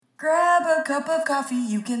Grab a cup of coffee,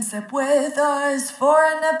 you can sip with us for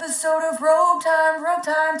an episode of Robe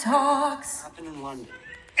Time Talks. Happened in London.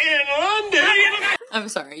 In London? I'm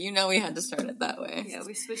sorry, we had to start it that way. Yeah,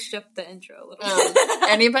 we switched up the intro a little bit.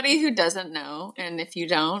 Anybody who doesn't know, and if you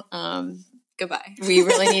don't, Goodbye. we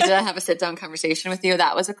really need to have a sit-down conversation with you.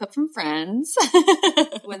 That was a clip from Friends.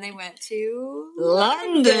 When they went to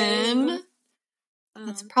London.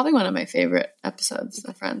 That's probably one of my favorite episodes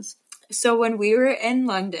of Friends. So when we were in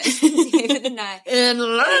London, David and I, In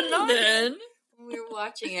London? when we were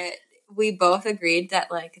watching it, we both agreed that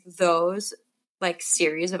those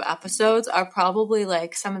series of episodes are probably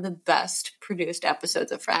some of the best produced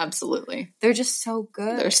episodes of Friends. Absolutely. They're just so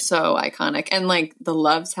good. They're so iconic. And the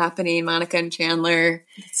love's happening, Monica and Chandler.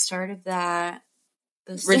 The start of that.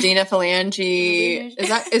 Regina Phalange.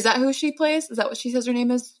 Is that who she plays? Is that what she says her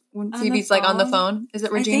name is? When Phoebe's on the phone? Is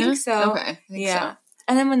it Regina? I think so. Okay. I think so.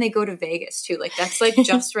 And then when they go to Vegas too, that's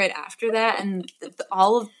just right after that, and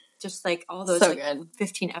all of all those So good.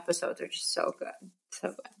 15 episodes are just so good, so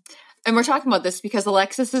good. And we're talking about this because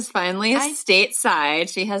Alexis is finally stateside.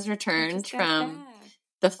 She has returned from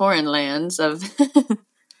the foreign lands of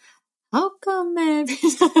how come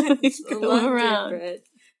everybody's going around.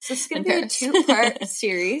 So it's going to be a 2-part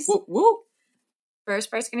series. Whoop, whoop.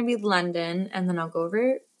 First part's going to be London, and then I'll go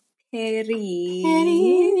over Paris.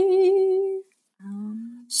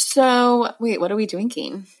 So, wait, what are we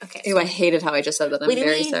drinking? Okay. Ew, I hated how I just said that. I'm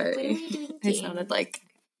very sorry. It It sounded like,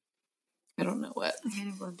 I don't know what. I kind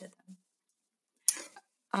of loved it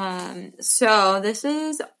then. So this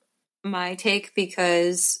is my take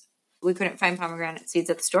because we couldn't find pomegranate seeds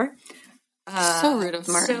at the store. So rude of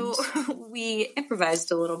Martin. So we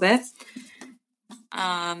improvised a little bit.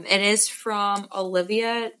 It is from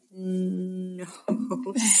Olivia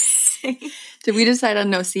Did we decide on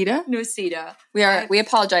Nocita? Nocita. We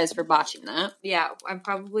apologize for botching that. Yeah, I'm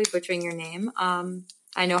probably butchering your name.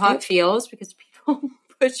 I know how it feels because people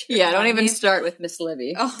butcher. Yeah, don't my even name start with Miss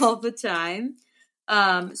Livy. all the time.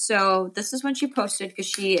 So this is when she posted because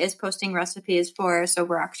she is posting recipes for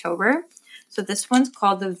Sober October. So this one's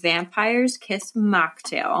called the Vampire's Kiss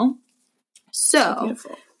Mocktail. So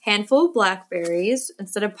Beautiful. handful of blackberries.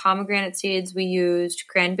 Instead of pomegranate seeds, we used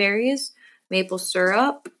cranberries, maple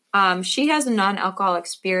syrup. She has a non-alcoholic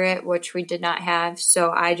spirit, which we did not have,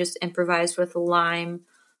 so I just improvised with lime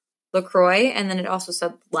LaCroix, and then it also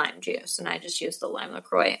said lime juice, and I just used the lime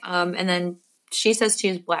LaCroix. And then she says to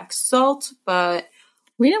use black salt, but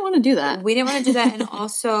We didn't want to do that. we didn't want to do that, and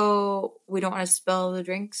also we don't want to spill the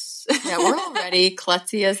drinks. Yeah, we're already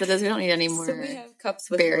klutzy as it is. We don't need any more So we have cups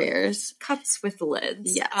with barriers. cups with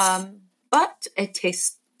lids. Yes. But it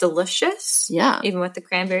tastes delicious. Yeah. Even with the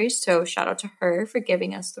cranberries. So shout out to her for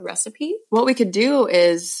giving us the recipe. What we could do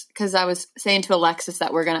is, because I was saying to Alexis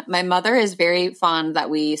that my mother is very fond that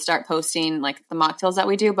we start posting the mocktails that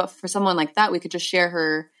we do, but for someone like that, we could just share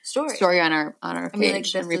her story on our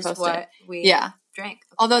page and this is repost what it. we drank.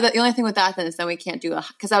 Although the only thing with that then is we can't do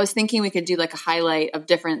because I was thinking we could do a highlight of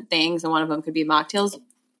different things, and one of them could be mocktails.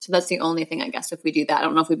 So that's the only thing, I guess, if we do that. I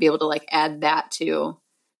don't know if we'd be able to add that to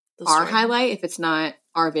our highlight if it's not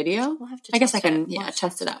our video. We'll have to I guess I test can it.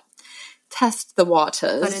 test it out. Test the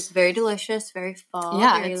waters. But it's very delicious, very fall,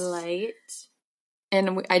 very light.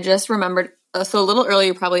 And I just remembered, so a little earlier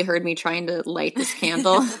you probably heard me trying to light this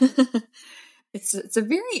candle. It's a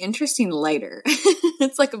very interesting lighter.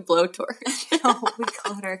 It's like a blowtorch. Oh, we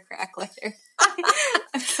call it our crack lighter.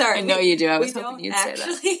 I'm sorry. I know you do. I was we hoping don't you'd say that.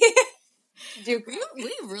 actually do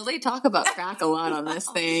We really talk about crack a lot on this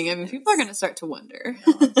thing. I mean, people are going to start to wonder.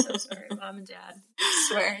 Oh, I'm so sorry, Mom and Dad. I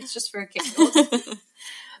swear, it's just for giggles.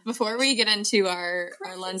 Before we get into our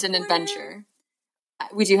London adventure,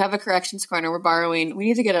 we do have a corrections corner. We're borrowing.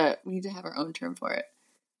 We need to have our own term for it.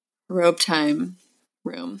 Robe time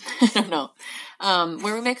room. I don't know.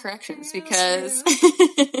 Where we make corrections because.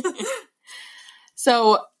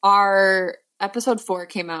 So our episode 4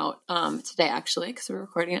 came out today, actually, because we're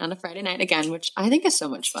recording it on a Friday night again, which I think is so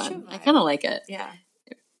much fun. I kind of like it. Yeah.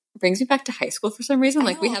 It brings me back to high school for some reason.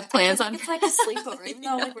 We have plans on. It's like a sleepover, even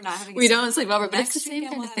though we're not having. We don't sleep over, but it's the same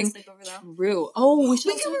kind of thing. True. Oh, we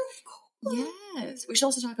should. Yes, we should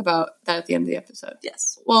also talk about that at the end of the episode.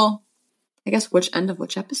 Yes. Well, I guess which end of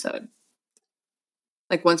which episode?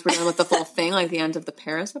 Once we're done with the full thing, the end of the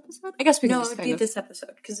Paris episode. I guess we can No, just it would kind be of this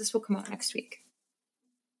episode because this will come out next week.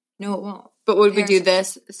 No, it won't. But would Paris we do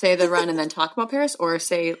this, say the run and then talk about Paris, or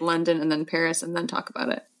say London and then Paris and then talk about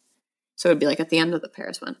it? So it would be at the end of the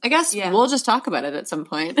Paris one. I guess we'll just talk about it at some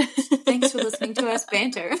point. Thanks for listening to us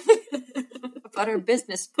banter about our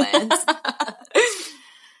business plans.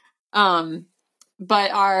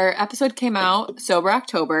 But our episode came out Sober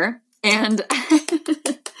October, and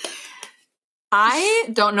I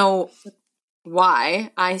don't know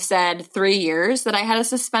why I said 3 years that I had a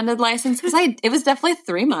suspended license because it was definitely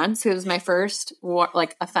 3 months. It was my first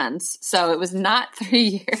offense, so it was not 3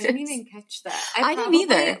 years. I didn't even catch that. I didn't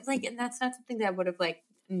either. Like, and that's not something that I would have like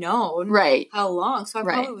known Right. how long. So I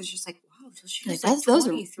Right. probably was just like, wow, so she was Like, like those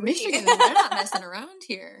are 23. Michigan. They're not messing around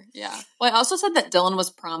here. Yeah. Well, I also said that Dylan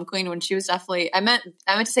was prom queen when she was definitely. I meant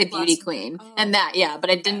to say beauty queen, Oh. and that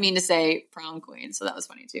but I didn't mean to say prom queen, so that was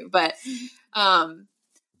funny too.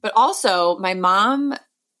 But also my mom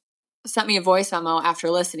sent me a voice memo after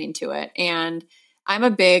listening to it, and I'm a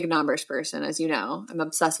big numbers person, as you know. I'm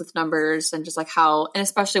obsessed with numbers and just like how, and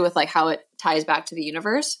especially with like how it ties back to the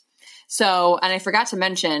universe. So, and I forgot to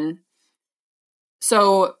mention,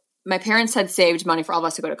 so my parents had saved money for all of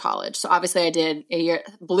us to go to college. So obviously I did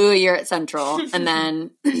blew a year at Central and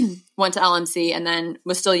then went to LMC and then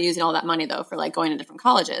was still using all that money though for like going to different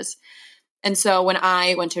colleges. And so when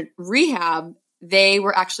I went to rehab, they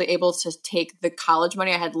were actually able to take the college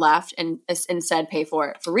money I had left and instead pay for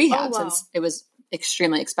it for rehab since it was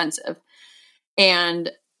extremely expensive.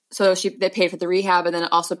 And so they paid for the rehab and then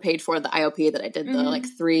it also paid for the IOP that I did the like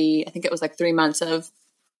 3 months of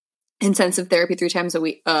intensive therapy 3 times a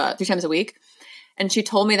week. And she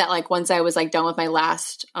told me that like once I was like done with my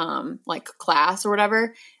last like class or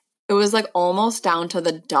whatever, it was like almost down to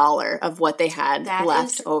the dollar of what they had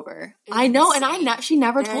left over. I know. And she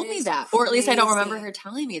never told me that, or at least I don't remember her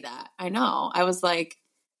telling me that. I know. I was like,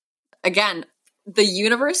 again, the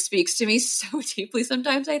universe speaks to me so deeply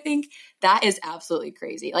sometimes. I think that is absolutely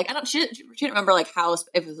crazy. Like she didn't remember like how, if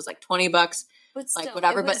it was like $20, but still, like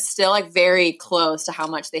whatever, but still like very close to how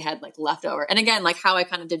much they had like left over. And again, like how I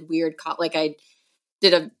kind of did weird, like I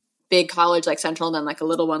did a big college like Central and then like a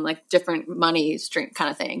little one, like different money stream kind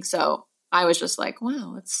of thing. So I was just like,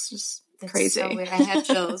 wow, it's just crazy. So weird. I had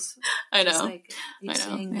chills. I know. Like, I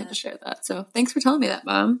know. I had to share that. So thanks for telling me that,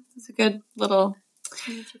 Mom. It's a good little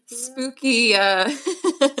spooky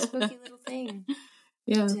little thing.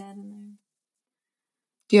 Yeah.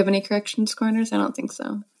 Do you have any corrections corners? I don't think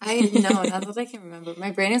so. No, not that I can remember.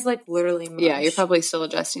 My brain is like literally mush. Yeah, you're probably still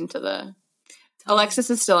adjusting to the Alexis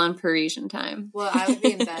is still on Parisian time. Well, I would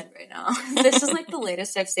be in bed right now. This is like the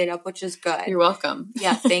latest I've stayed up, which is good. You're welcome.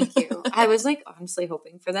 Yeah, thank you. I was like honestly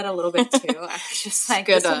hoping for that a little bit too. I was just like,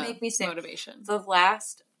 good, this will make me sick. Motivation. The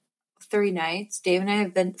last 3 nights, Dave and I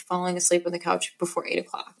have been falling asleep on the couch before 8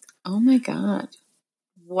 o'clock. Oh my God.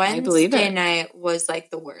 Wednesday night was like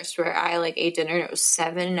the worst, where I like ate dinner and it was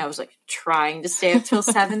 7 and I was like trying to stay up till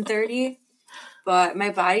 7:30. But my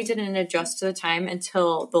body didn't adjust to the time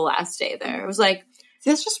until the last day there. It was like,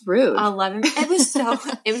 that's just rude. 11.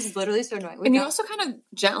 It was literally so annoying. And you also kind of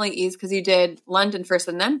gently eased because you did London first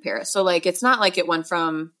and then Paris. So like, it's not like it went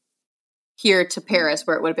from here to Paris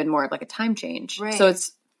where it would have been more of like a time change. Right. So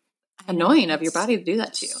it's annoying of your body to do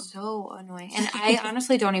that to you. So annoying. And I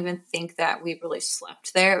honestly don't even think that we really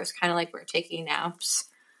slept there. It was kind of like we were taking naps.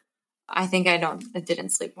 I think I didn't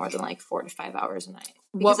sleep more than like 4 to 5 hours a night.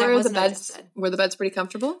 What were the beds? Were the beds pretty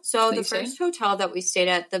comfortable? So the first hotel that we stayed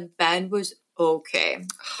at, the bed was okay.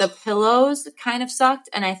 The pillows kind of sucked,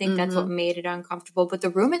 and I think that's what made it uncomfortable. But the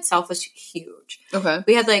room itself was huge. Okay.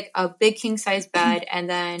 We had like a big king size bed, and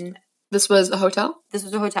then this was a hotel? This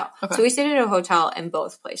was a hotel. Okay. So we stayed at a hotel in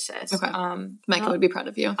both places. Okay. Micah would be proud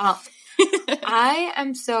of you. I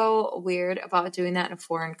am so weird about doing that in a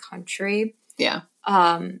foreign country. Yeah.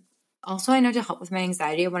 Also, I know to help with my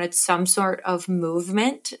anxiety, I wanted some sort of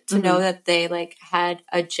movement to know that they like had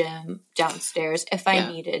a gym downstairs if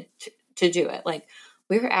I needed to do it. Like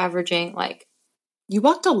we were averaging like, you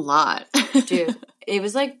walked a lot, dude. It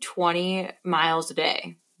was like 20 miles a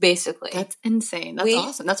day, basically. That's insane. That's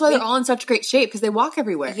awesome. That's why they're all in such great shape because they walk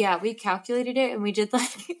everywhere. Yeah, we calculated it and we did like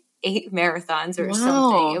 8 marathons or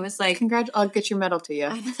something. It was like, I'll get your medal to you.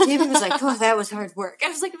 David was like, oh, that was hard work. I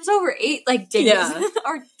was like, it was over 8 like days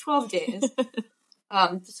or 12 days.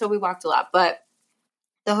 So we walked a lot, but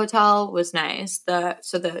the hotel was nice.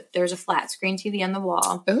 There's a flat screen TV on the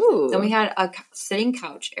wall. Ooh. Then we had a sitting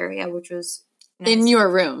couch area, which was nice. In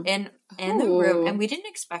your room. In the room, and we didn't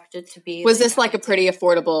expect it to be. Was this like a pretty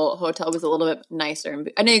affordable hotel? It was a little bit nicer.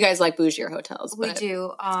 I know you guys like bougier hotels. We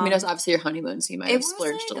do. I mean, it was obviously your honeymoon, so you might have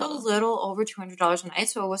splurged a little over $200 a night,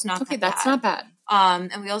 so it was not okay. That's not bad.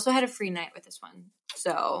 And we also had a free night with this one.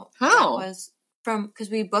 So how that was because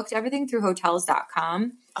we booked everything through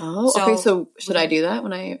Hotels.com. Oh, okay. So should I do that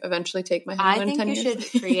when I eventually take my honeymoon? I think you should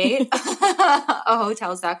create a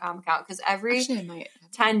Hotels.com account because every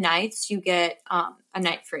 10 nights you get a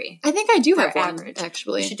night free. I think I do have one,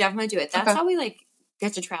 actually. You should definitely do it. That's how we like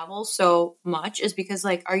get to travel so much is because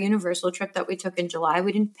like our Universal trip that we took in July,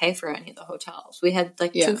 we didn't pay for any of the hotels. We had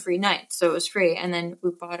like 2 free nights, so it was free. And then we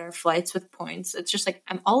bought our flights with points. It's just like,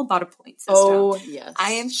 I'm all about a point system. Oh,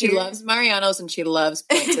 yes. She loves Mariano's and she loves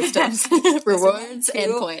point systems. Rewards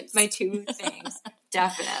and points. My 2 things.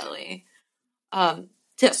 Definitely.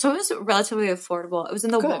 So it was relatively affordable. It was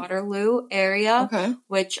in the Waterloo area,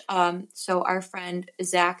 which, so our friend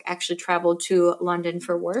Zach actually traveled to London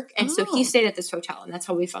for work. And so he stayed at this hotel, and that's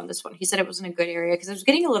how we found this one. He said it was in a good area because I was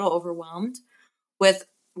getting a little overwhelmed with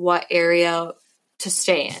what area to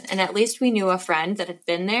stay in. And at least we knew a friend that had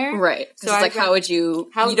been there. Right. So it's like, how would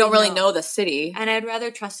you don't really know the city. And I'd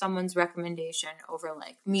rather trust someone's recommendation over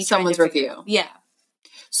like me. Someone's review. Yeah.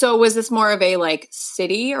 So was this more of a like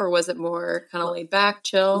city, or was it more kind of laid back,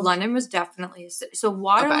 chill? London was definitely a city. So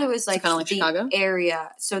Waterloo is like, like the Chicago?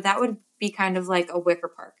 Area. So that would be kind of like a Wicker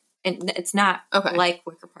Park. And it's not like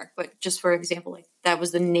Wicker Park, but just for example, like that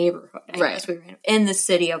was the neighborhood. I guess we were in the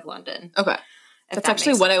city of London. Okay. That's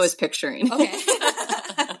actually what I was picturing. Okay.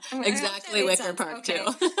 Exactly Wicker Park too.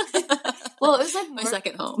 Well, it was like my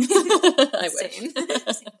second home. I wish.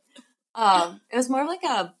 It was more of like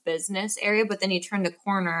a business area, but then you turned a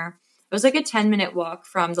corner. It was like a 10-minute walk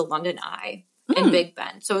from the London Eye in Big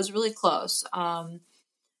Ben. So it was really close.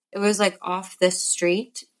 It was like off this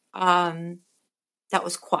street that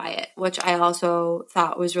was quiet, which I also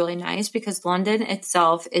thought was really nice because London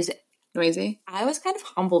itself is noisy. I was kind of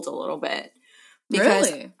humbled a little bit.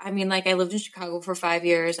 Because, really? I mean, like, I lived in Chicago for 5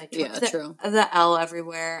 years. I took the L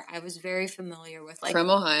everywhere. I was very familiar with, like... From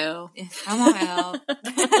Ohio. From Ohio.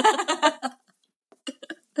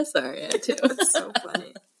 Sorry, I too. It's so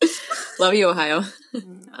funny. Love you, Ohio.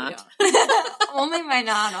 Only my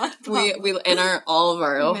nana. We and all of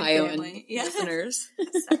our Ohioan listeners.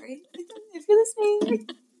 Sorry. If you're listening,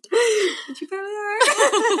 which you probably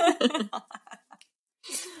are.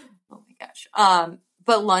 Oh, my gosh.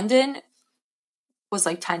 But London... was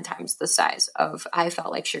like 10 times the size of, I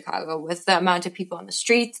felt like Chicago, with the amount of people on the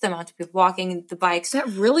streets, the amount of people walking, the bikes. That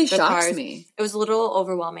really shocks me. It was a little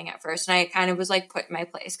overwhelming at first. And I kind of was like put in my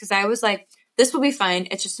place because I was like, this will be fine.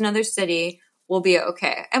 It's just another city. We'll be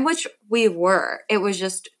okay. And which we were. It was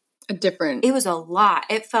just it was a lot.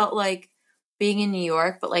 It felt like being in New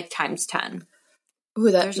York, but like times 10.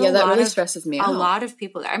 Ooh, that really stresses me out. A lot of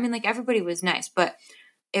people there. I mean, like everybody was nice, but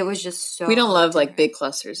it was just so... We don't love, like, big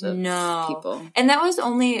clusters of people. And that was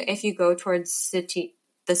only if you go towards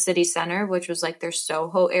the city center, which was, like, their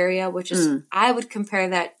Soho area, which is... I would compare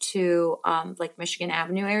that to, like, Michigan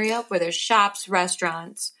Avenue area, where there's shops,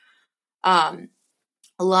 restaurants,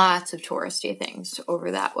 lots of touristy things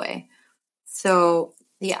over that way. So,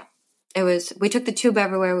 yeah. It was... We took the tube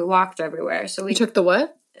everywhere. We walked everywhere. So we took the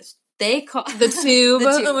what? They call the tube.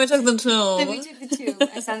 Oh, we took the tube. We took the tube.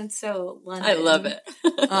 I sounded so London. I love it.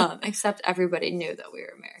 Except everybody knew that we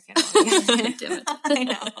were American. Damn it. I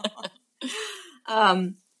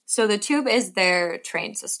know. So the tube is their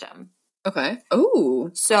train system. Okay. Oh.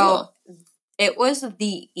 So it was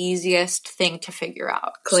the easiest thing to figure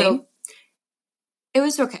out. Clean? So it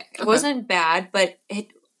was okay. It wasn't bad, but it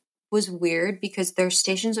was weird because their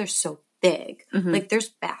stations are so big. Like there's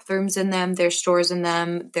bathrooms in them, there's stores in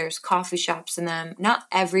them, there's coffee shops in them. Not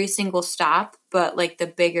every single stop, but like the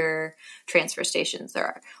bigger transfer stations there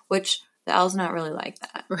are, which the L's not really like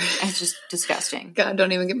that. It's just disgusting. God,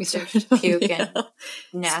 don't even get me started. Puke and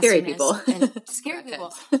nastiness. Scary people. And scary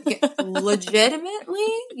people. Yeah, legitimately,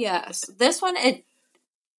 yes. This one,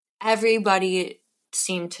 everybody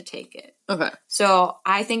seemed to take it. Okay. So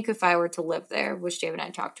I think if I were to live there, which Dave and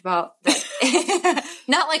I talked about, that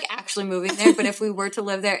not like actually moving there, but if we were to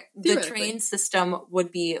live there, the train system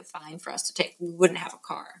would be fine for us to take. We wouldn't have a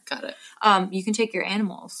car. Got it. You can take your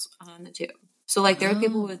animals on the tube. So like there are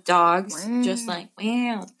people with dogs, just like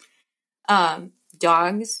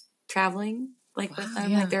dogs traveling like with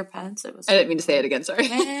them, like their pets. It was. I didn't mean to say it again. Sorry.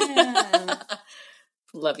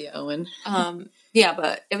 Love you, Owen. Yeah,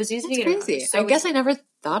 but it was easy to get crazy. around. So I guess I never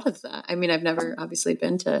thought of that. I mean, I've never obviously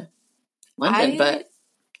been to London, but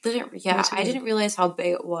I didn't realize how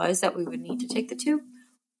big it was that we would need to take the tube.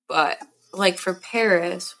 But like for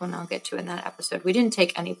Paris, when I'll get to in that episode, we didn't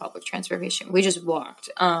take any public transportation. We just walked.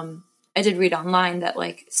 I did read online that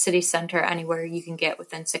like city center anywhere you can get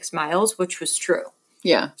within 6 miles, which was true.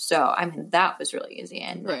 Yeah. So, I mean, that was really easy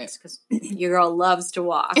and nice because your girl loves to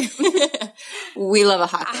walk. We love a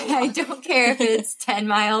hot walk. I don't care if it's 10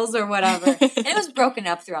 miles or whatever. And it was broken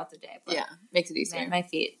up throughout the day. But makes it easier. Man, my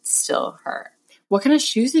feet still hurt. What kind of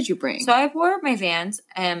shoes did you bring? So I wore my Vans,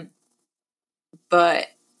 but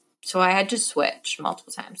So I had to switch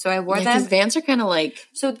multiple times. So I wore them. Because Vans are kind of like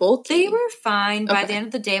So bulky. they were fine. By Okay. the end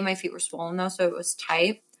of the day, my feet were swollen though, so it was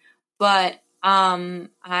tight. But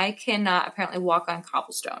I cannot apparently walk on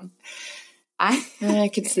cobblestone.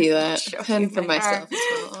 I could see that. Show And you for my myself arm.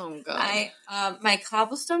 as well. Oh god. My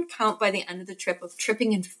cobblestone count by the end of the trip of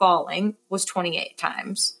tripping and falling was 28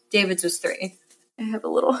 times. David's was 3. I have a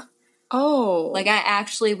little. Oh. Like, I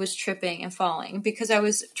actually was tripping and falling because I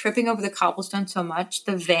was tripping over the cobblestone so much.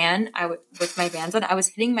 The van, with my Vans on, I was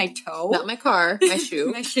hitting my toe. Not my car, my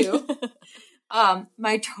shoe. My shoe.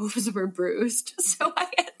 My toes were bruised, so I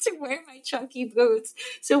had to wear my chunky boots.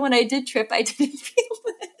 So when I did trip, I didn't feel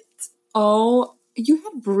it. Oh, you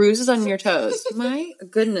had bruises on your toes. My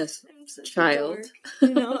goodness, I'm such a child. dork. You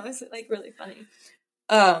know, I was like really funny.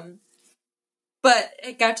 But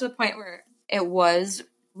it got to the point where it was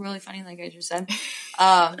really funny, like I just said,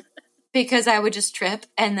 because I would just trip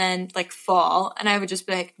and then like fall, and I would just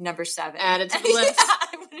be like number 7. Add it to the list. I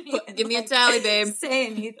wouldn't even, Give me a tally, babe. Say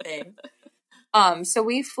anything. So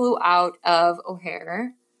we flew out of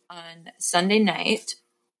O'Hare on Sunday night,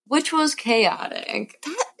 which was chaotic.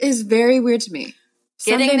 That is very weird to me.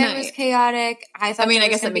 Getting Sunday there night. was chaotic. I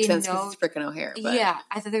guess that makes sense because it's freaking O'Hare. But. Yeah,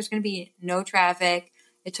 I thought there was going to be no traffic.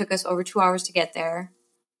 It took us over 2 hours to get there.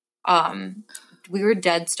 We were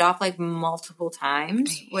dead stopped like multiple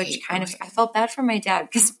times, which kind of I felt bad for my dad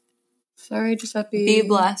because sorry, Giuseppe. be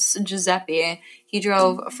blessed, Giuseppe. He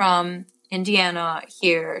drove from Indiana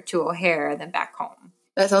here to O'Hare, then back home.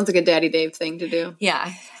 That sounds like a Daddy Dave thing to do. Yeah,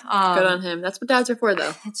 good on him. That's what dads are for,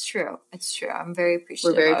 though. It's true. It's true. I'm very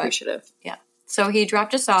appreciative. We're very appreciative. Yeah. So he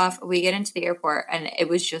dropped us off. We get into the airport, and it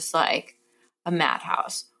was just like a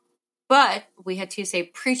madhouse. But we had TSA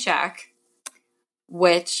pre-check,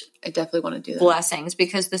 which I definitely want to do that. Blessings,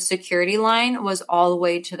 because the security line was all the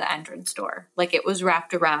way to the entrance door. Like it was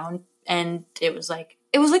wrapped around, and it was like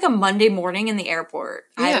a Monday morning in the airport.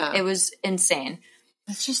 Yeah. It was insane.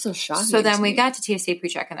 That's just so shocking. So then we got to TSA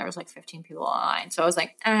pre-check, and there was like 15 people in line. So I was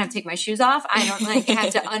like, I don't have to take my shoes off. I don't like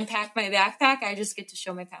have to unpack my backpack. I just get to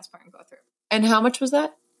show my passport and go through. And how much was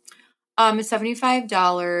that? It's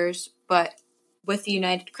 $75, but with the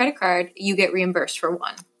United credit card, you get reimbursed for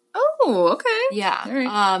one. Oh, okay. Yeah. All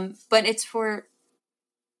right. But it's for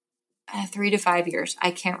 3 to 5 years.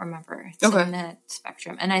 I can't remember. It's in that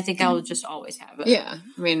spectrum. And I think I'll just always have it. Yeah.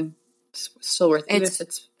 I mean, it's still worth it.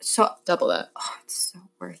 It's so double that. Oh, it's so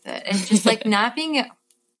worth it. And just like not being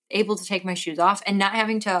able to take my shoes off and not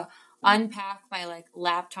having to unpack my like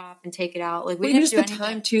laptop and take it out. Like we didn't just do the anything.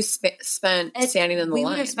 time to spent standing in the line. We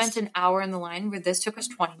would have spent an hour in the line where this took us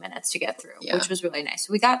 20 minutes to get through, Yeah. which was really nice.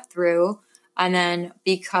 So we got through, and then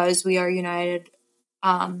because we are United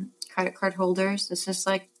credit card holders, this is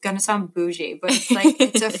like gonna sound bougie, but it's like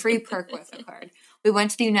it's a free perk with a card. We went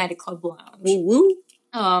to the United Club Lounge. Woo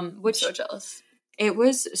woo. Which So jealous. it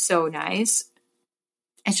was so nice.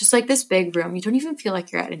 It's just like this big room. You don't even feel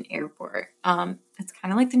like you're at an airport. It's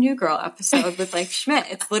kind of like the New Girl episode with like Schmidt.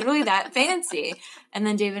 It's literally that fancy. And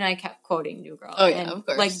then Dave and I kept quoting New Girl. Oh, yeah, and, of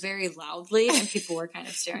course. like very loudly, and people were kind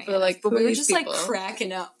of staring They're at like, us. But who we are were these just people? like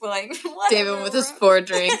cracking up. We're like, David with his 4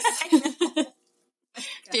 drinks.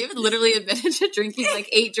 David literally admitted to drinking like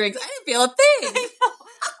 8 drinks. I didn't feel a thing.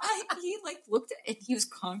 He like looked at it. He was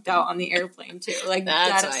conked out on the airplane too. Like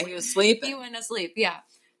That's dead why asleep. he was sleeping. He went to sleep. Yeah.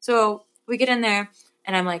 So we get in there,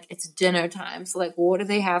 and I'm like, it's dinner time. So like, what do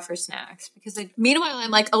they have for snacks? Because like, Meanwhile, I'm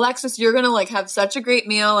like, Alexis, you're gonna like have such a great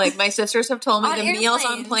meal. Like my sisters have told me On the meals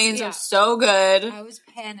on airplanes, planes yeah. are so good. I was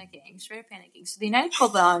panicking, straight up panicking. So the United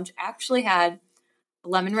Club Lounge actually had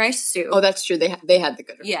lemon rice soup. Oh, that's true. They had the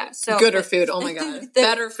gooder. Yeah, food. so gooder food. Oh my god,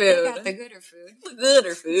 better They food. got the gooder food.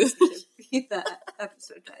 Gooder food. Repeat that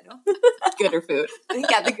episode title. Gooder food. They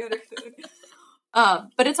got the gooder food.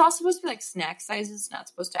 But it's all supposed to be like snack sizes. It's not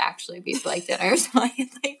supposed to actually be like dinner. So I had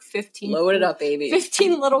like 15. Load it up, baby.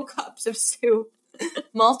 15 little cups of soup,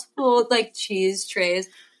 multiple like cheese trays.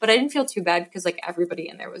 But I didn't feel too bad because like everybody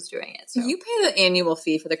in there was doing it. So You pay the annual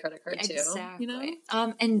fee for the credit card too. exactly. You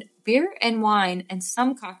know, And beer and wine and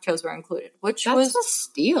some cocktails were included, which that's was a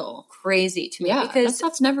steal. crazy to me Yeah, that because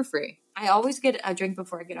stuff's never free. I always get a drink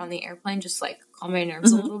before I get on the airplane, just like calm my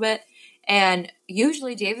nerves a little bit. And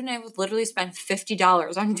usually Dave and I would literally spend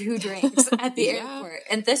 $50 on 2 drinks at the Yeah. airport.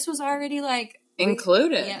 And this was already like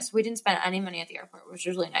Included. Yes, we didn't spend any money at the airport, which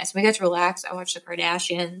was really nice. We got to relax. I watched the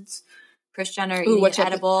Kardashians. Kris Jenner eating an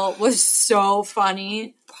edible was so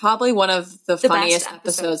funny. Probably one of the The funniest best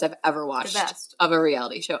episodes I've ever watched The best. of a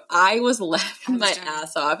reality show. I was laughing my dying.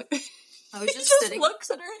 ass off. I was He just just sitting. looks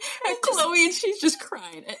at her and Chloe, and she's just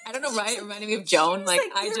crying. I don't know why it reminded me of Joan. Like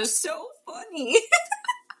I "You're just so funny.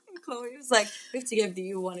 Chloe was like, we have to give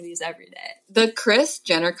you one of these every day. The Kris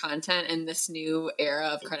Jenner content in this new era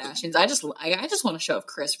of Kardashians, I just want to show off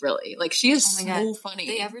Kris, really. Like, she is so funny.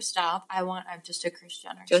 If they ever stop, I want just a Kris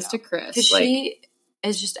Jenner Just show. a Kris. Because like, she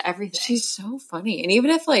is just everything. She's so funny. And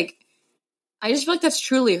even if, like, I just feel like that's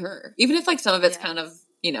truly her. Even if, like, some of it's kind of,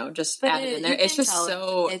 just added in there. It's just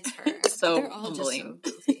so... It's her. So They're all humbling.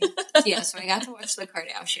 just so goofy. Yeah, so I got to watch the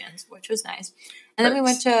Kardashians, which was nice. And then we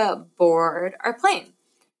went to board our plane.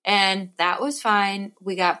 And that was fine.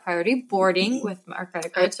 We got priority boarding with our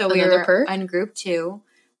credit card. So we were on group 2.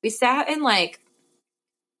 We sat in, like,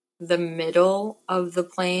 the middle of the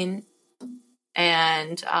plane.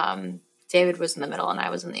 And David was in the middle and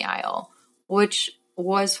I was in the aisle, which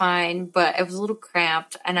was fine. But it was a little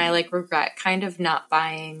cramped. And I, like, regret kind of not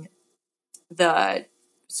buying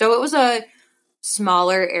so it was a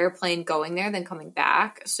smaller airplane going there than coming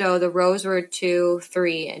back. So the rows were 2,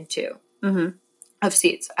 3, and 2 of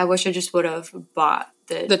seats. I wish I just would have bought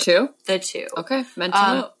the 2? The 2. Okay.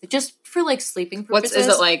 Mental note. Just for, like, sleeping purposes. Is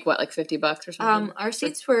it like, what, like $50 or something? Our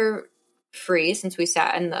seats were free since we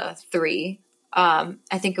sat in the 3. I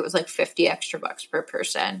think it was like $50 extra per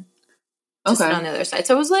person. Just on the other side.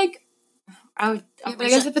 So it was like, but I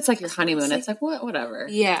guess if it's like your honeymoon, it's like whatever.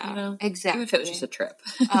 Yeah, exactly. Even if it was just a trip.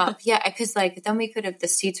 Yeah, because like then we could have, the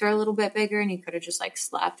seats were a little bit bigger and you could have just like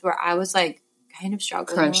slept, where I was like kind of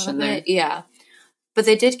struggling crunched a little in bit. there. Yeah. But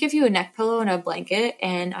they did give you a neck pillow and a blanket,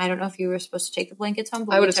 and I don't know if you were supposed to take the blankets home,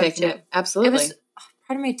 but I would have taken it. Absolutely. It was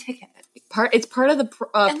part of my ticket. It's part of the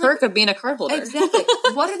perk of being a card holder. Exactly.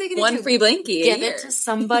 What are they going to do? One free blankie. Give it to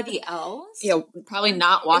somebody else? Yeah, probably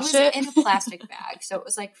not wash it. In a plastic bag, so it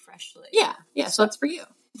was like freshly. Yeah. So it's for you.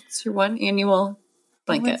 It's your one annual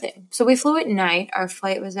blanket. So we flew at night. Our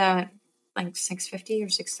flight was at like 6:50 or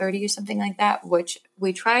 6:30 or something like that, which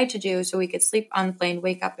we tried to do so we could sleep on the plane,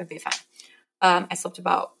 wake up, and be fine. I slept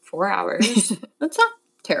about 4 hours. That's not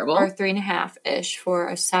terrible. Or 3.5-ish for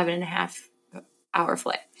a 7.5-hour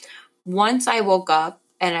flight. Once I woke up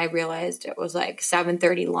and I realized it was like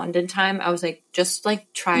 7:30 London time, I was like, just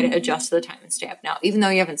like try to adjust to the time and stay up now, even though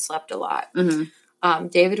you haven't slept a lot.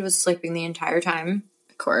 David was sleeping the entire time.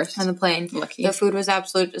 Of course. On the plane. Lucky. The food was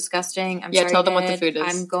absolutely disgusting. I'm sorry, tell them what the food is.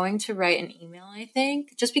 I'm going to write an email, I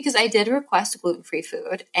think, just because I did request gluten-free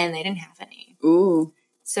food and they didn't have any. Ooh.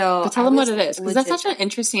 So tell them what it is, because that's such an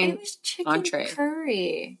interesting chicken entree.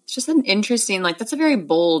 Curry. It's just an interesting, like, that's a very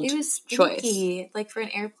bold choice. Like for an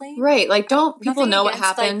airplane, right? Like, don't people know what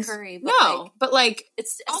happens? Like curry, but like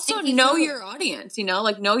it's also know your audience.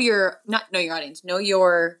 Like know your audience, know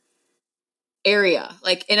your area.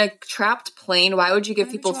 Like in a trapped plane, why would you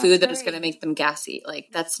give people food that is going to make them gassy? Like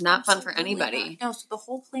that's not fun for anybody. No, so the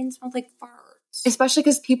whole plane smelled like farts. Especially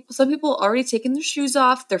because some people already taken their shoes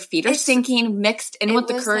off, their feet are sinking, mixed in with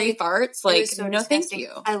the curry farts. Like, so no, thank you.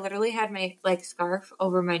 I literally had my scarf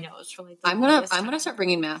over my nose for like. I'm gonna start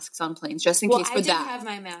bringing masks on planes just in case for that. I have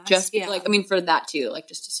my mask. Just for that too, like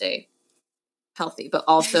just to stay healthy, but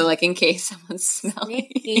also like in case someone's smelly.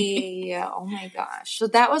 Yeah. Oh my gosh. So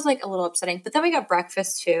that was like a little upsetting. But then we got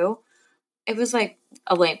breakfast too. It was like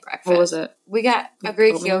a late breakfast. What was it? We got a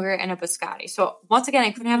Greek yogurt and a biscotti. So once again, I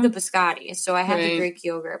couldn't have the biscotti, so I had the Greek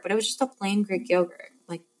yogurt, but it was just a plain Greek yogurt,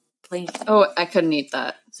 like plain. Oh, I couldn't eat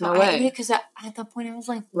that. So no way. Because at that point I was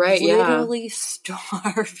like literally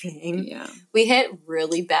starving. Yeah. We hit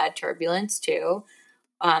really bad turbulence too,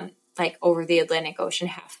 like over the Atlantic Ocean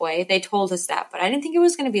halfway. They told us that, but I didn't think it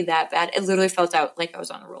was going to be that bad. It literally felt out like I was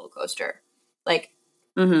on a roller coaster, like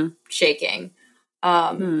shaking.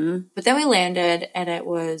 But then we landed and it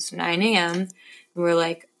was 9 a.m. and we're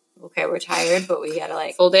like, okay, we're tired, but we gotta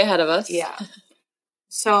like full day ahead of us. Yeah.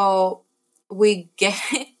 So we get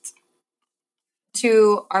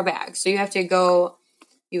to our bags. So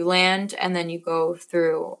you land and then you go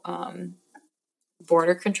through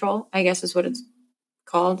border control, I guess is what it's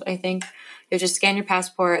called, I think. You just scan your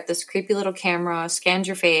passport, this creepy little camera scans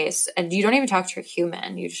your face, and you don't even talk to a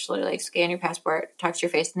human. You just literally like scan your passport, talk to your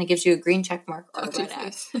face, and it gives you a green check mark or a red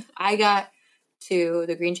X. I got to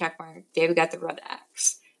the green check mark. David got the red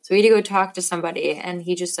X. So we had to go talk to somebody, and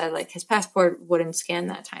he just said like his passport wouldn't scan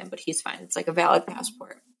that time, but he's fine. It's like a valid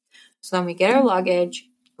passport. So then we get our luggage.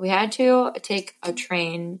 We had to take a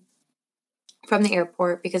train from the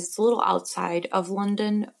airport because it's a little outside of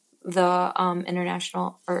London, the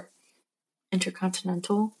international or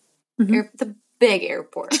intercontinental the big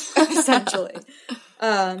airport essentially.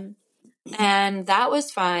 And that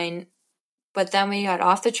was fine, but then we got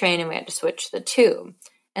off the train and we had to switch to the tube,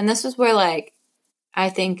 and this is where like I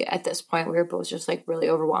think at this point we were both just like really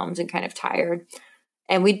overwhelmed and kind of tired,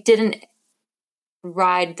 and we didn't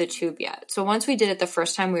ride the tube yet. So once we did it the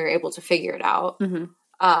first time, we were able to figure it out.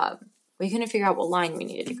 we couldn't figure out what line we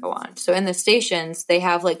needed to go on. So in the stations, they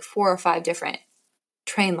have like 4 or 5 different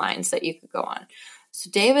train lines that you could go on. So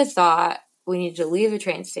David thought we needed to leave the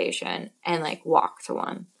train station and like walk to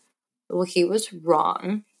one. Well, he was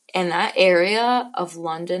wrong. In that area of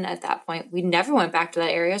London at that point, we never went back to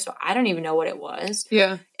that area, so I don't even know what it was.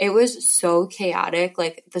 Yeah. It was so chaotic.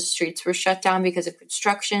 Like, the streets were shut down because of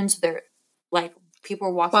construction, so they're, like, people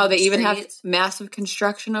were walking. Wow, they the even have streets. massive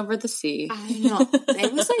construction over the sea. I know.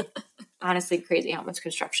 It was, like, honestly crazy how much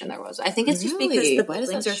construction there was. I think it's just because Really? the Why does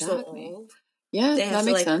buildings that are so shock me? old. Yeah, They have that to,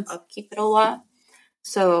 makes like, sense. upkeep it a lot.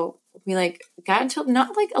 So we, like, got into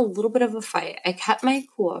not, like, a little bit of a fight. I kept my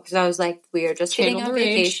cool because I was like, we are just getting Channel on the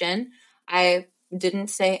rage. vacation. I didn't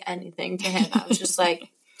say anything to him. I was just like,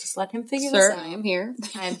 just let him figure Sir, this out. I am here.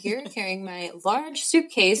 I'm here carrying my large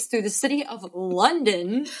suitcase through the city of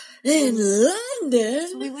London. In London?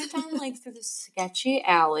 So we went down, like, through this sketchy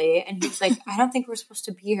alley, and he was like, I don't think we're supposed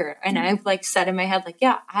to be here. And I, like, said in my head, like,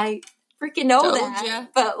 yeah, I freaking know Told that. ya.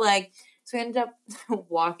 But, like, so we ended up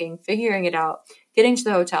walking, figuring it out, getting to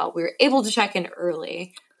the hotel. We were able to check in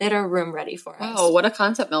early. They had our room ready for us. Wow, what a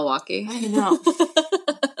concept, Milwaukee. I know.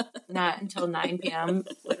 Not until 9 p.m.,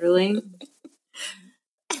 literally.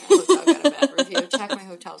 My hotel got a bad review. Check my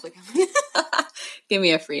hotels. Like, Give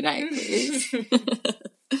me a free night, please.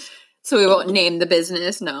 So we won't name the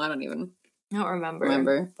business. No, I don't even I don't remember.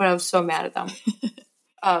 remember. But I was so mad at them.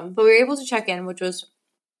 But we were able to check in, which was,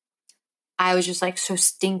 I was just like so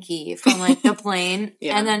stinky from like the plane.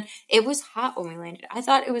 Yeah. And then it was hot when we landed. I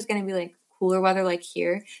thought it was going to be like cooler weather like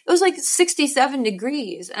here. It was like 67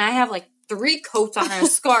 degrees. And I have like 3 coats on and a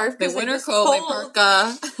scarf. My 'cause, winter like, coat, my cold.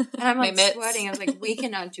 parka. And I'm my like mitts. sweating. I was like, we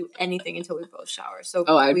cannot do anything until we both shower. So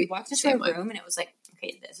Oh, we walked into same our way. room and it was like,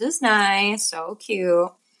 okay, this is nice. So cute.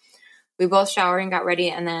 We both showered and got ready.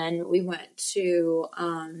 And then we went to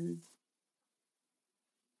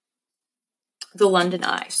the London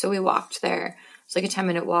Eye. So we walked there. It's like a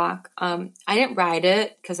 10-minute walk. I didn't ride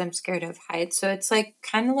it because I'm scared of heights. So it's like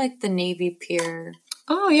kind of like the Navy Pier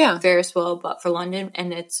Oh, yeah. Ferris wheel, but for London.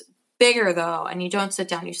 And it's bigger though. And you don't sit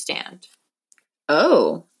down, you stand.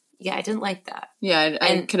 Oh. Yeah, I didn't like that. Yeah, I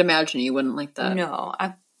And- could imagine you wouldn't like that.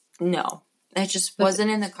 No. It just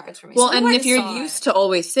wasn't in the cards for me. Well, So I and went if you're saw used it. to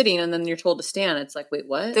always sitting and then you're told to stand, it's like, wait,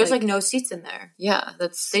 what? There's like no seats in there. Yeah,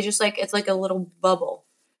 that's... They just like, it's like a little bubble.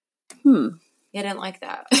 Yeah, I didn't like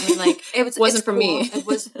that. I mean, like, it was, Wasn't it's for cool. me. It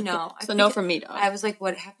was, no. So no from me, dog. I was like,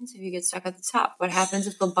 what happens if you get stuck at the top? What happens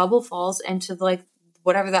if the bubble falls into like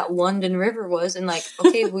whatever that London River was? And like,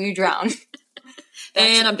 okay, will you drown?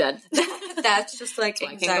 And I'm dead. That's just like So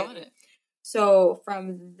I can't go on anxiety. it. So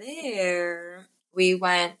from there, we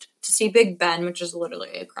went to see Big Ben, which is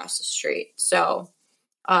literally across the street. So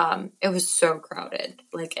it was so crowded,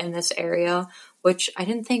 like in this area, which I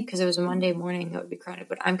didn't think because it was a Monday morning it would be crowded.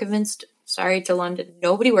 But I'm convinced. Sorry to London,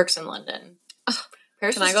 nobody works in London.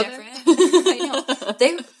 Paris Can is I go different. there? I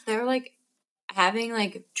know they're like having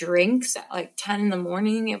like drinks at like 10 in the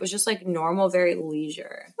morning. It was just like normal, very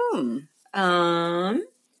leisure.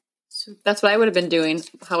 So That's what I would have been doing.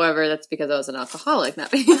 However, that's because I was an alcoholic, not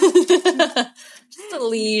just a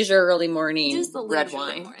leisure early morning just the red leisure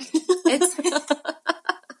wine. morning. It's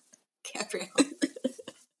Gabrielle.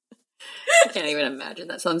 I can't even imagine.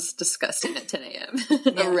 That sounds disgusting at 10 a.m.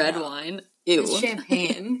 Yeah, a red no. wine. Ew. It's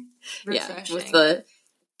champagne. Yeah, Refreshing. with the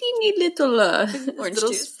teeny little orange Little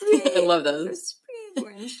juice. spray. I love those.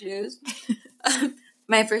 Orange juice.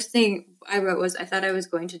 My first thing I wrote was, I thought I was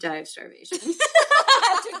going to die of starvation.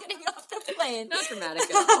 After getting off the plane. Not dramatic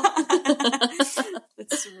at all.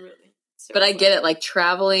 It's really so But I funny. get it, like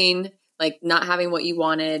traveling, like not having what you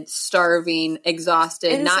wanted, starving,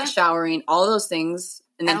 exhausted, It is not that- showering, all those things,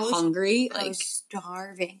 and then I was- hungry. I Like, was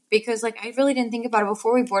starving because like I really didn't think about it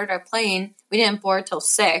before we boarded our plane. We didn't board till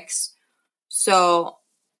 6. So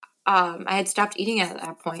I had stopped eating at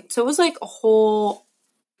that point. So it was like a whole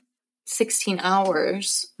 16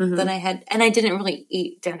 hours Mhm. that I had, and I didn't really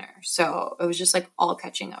eat dinner. So it was just like all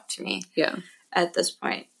catching up to me yeah. at this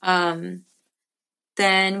point.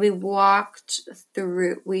 Then we walked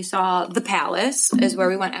through, we saw the Palace is where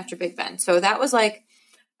we went after Big Ben. So that was like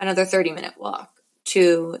another 30-minute walk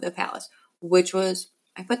to the Palace, which was,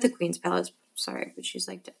 I put the Queen's Palace, sorry, but she's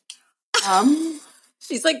like,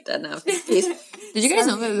 She's like dead now. Did you guys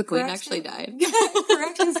know that the Queen actually died?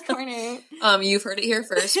 Corrections corner. You've heard it here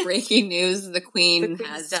first. Breaking news: the Queen The Queen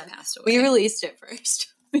has is dead. passed away. We released it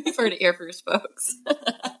first. You've heard it here first, folks.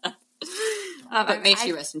 But may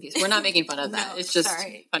she I rest in peace. We're not making fun of that. No, It's just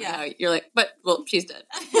sorry. funny Yeah. how you're like, but well, she's dead.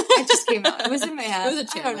 I just came out. It was in my head. It was a I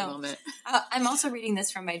don't channeling know. moment. I'm also reading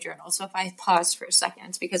this from my journal, so if I pause for a second,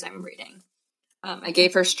 it's because I'm reading. I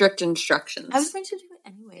gave her strict instructions. I was going to do it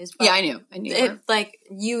anyways. But yeah, I knew. it, like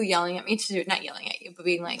you yelling at me to do it, not yelling at you, but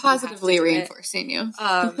being like positively you reinforcing you.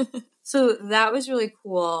 So that was really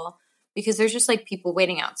cool because there's just like people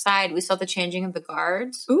waiting outside. We saw the changing of the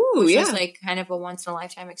guards, which was like kind of a once in a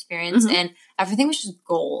lifetime experience, and everything was just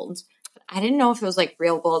gold. I didn't know if it was like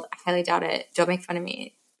real gold. I highly doubt it. Don't make fun of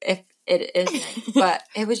me if it isn't. But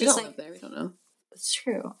it was just like there. We don't know. It's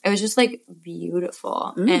true. It was just like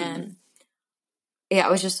beautiful and. Yeah, it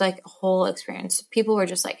was just like a whole experience. People were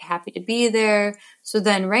just like happy to be there. So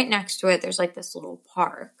then right next to it, there's like this little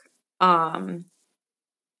park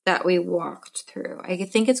that we walked through. I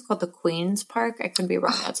think it's called the Queen's Park. I could be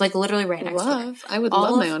wrong. It's like literally right next to it. I would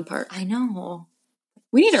love my own park. I know.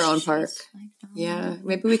 We need our own park. Yeah,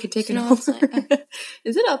 maybe we could take it over.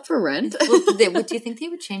 Is it up for rent? Do you think they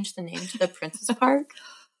would change the name to the Princess Park?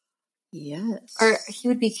 Yes. Or he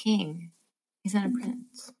would be king. He's not a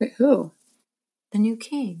prince. Wait, who? The new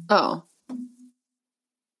king. Oh.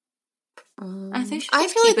 I feel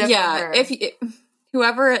like, if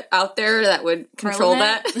whoever out there that would control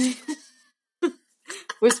that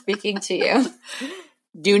was speaking to you.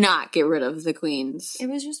 Do not get rid of the Queens. It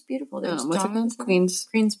was just beautiful. There was what's it called?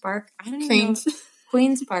 Queens Park. I don't even know.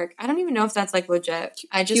 Queen's Park. I don't even know if that's like legit.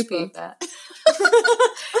 I just wrote that.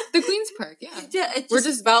 The Queen's Park, yeah. It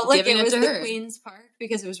just felt like it was the Queen's Park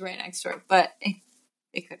because it was right next door, but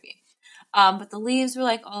it could be. But the leaves were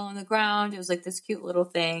like all on the ground. It was like this cute little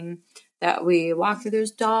thing that we walked through.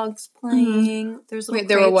 There's dogs playing. There's little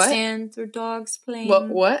grape stands. There were dogs playing.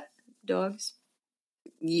 What? Dogs.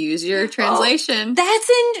 Use your translation. That's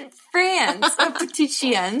in France. Petit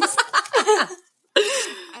chiens.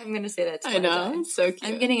 I'm going to say that too. I know. It's so cute.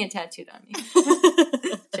 I'm getting it tattooed on me.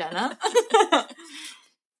 Jenna.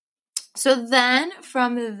 So then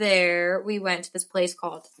from there, we went to this place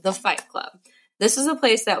called the Fight Club. This is a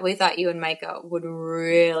place that we thought you and Micah would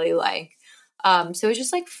really like. So it was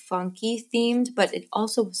just like funky themed, but it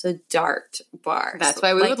also was a dart bar. That's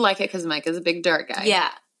why we would like it because Micah's a big dart guy. Yeah.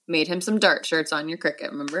 Made him some dart shirts on your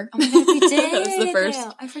cricket, remember? Oh my God, we did. That was the first.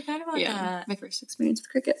 I forgot about that. My first experience with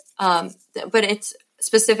cricket. But it's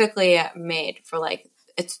specifically made for like,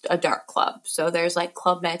 it's a dart club. So there's like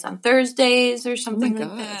club nights on Thursdays or something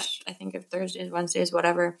like that. I think of Thursdays, Wednesdays,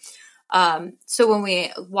 whatever. So when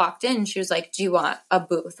we walked in, she was like, do you want a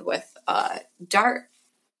booth with a dart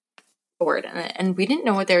board in it? And we didn't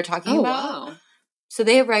know what they were talking about. Wow. So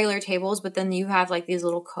they have regular tables, but then you have like these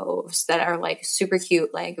little coves that are like super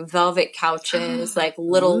cute, like velvet couches, like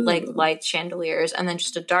little like light chandeliers, and then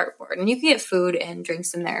just a dart board. And you can get food and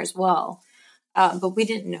drinks in there as well. But we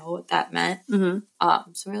didn't know what that meant.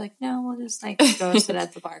 Mm-hmm. So we're like, no, we'll just like go sit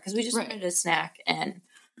at the bar because we just wanted a snack and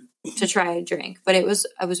to try a drink. But it was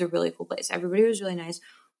a really cool place. Everybody was really nice.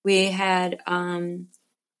 We had it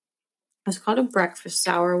was called a breakfast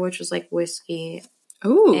sour, which was like whiskey.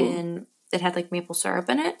 Ooh. And it had like maple syrup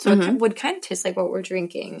in it. So it would kind of taste like what we're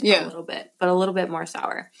drinking a little bit, but a little bit more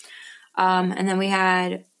sour. And then we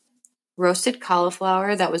had roasted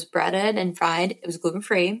cauliflower that was breaded and fried. It was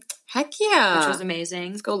gluten-free. Heck yeah. Which was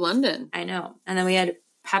amazing. Let's go London. I know. And then we had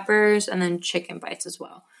peppers and then chicken bites as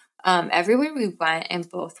well. Everywhere we went in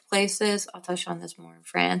both places, I'll touch on this more in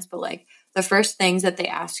France, but like the first things that they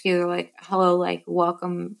ask you are like, hello, like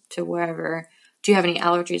welcome to wherever. Do you have any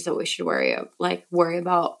allergies that we should worry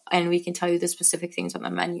about? And we can tell you the specific things on the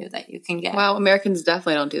menu that you can get. Wow, Americans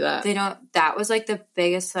definitely don't do that. They don't. That was like the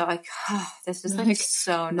biggest. Like, this is like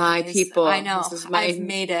so my nice. people. I know. This is I've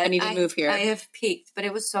made it. I need to move here. I have peaked, but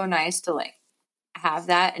it was so nice to like have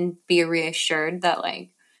that and be reassured that like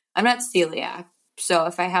I'm not celiac, so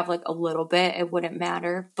if I have like a little bit, it wouldn't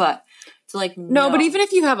matter. But to like no, but even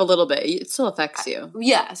if you have a little bit, it still affects you.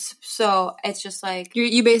 Yes. So it's just like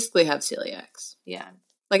you basically have celiacs. Yeah.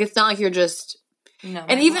 Like it's not like you're just no.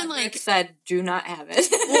 And even like said, do not have it.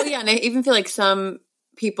 Well, yeah, and I even feel like some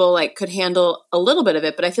people like could handle a little bit of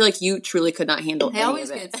it, but I feel like you truly could not handle any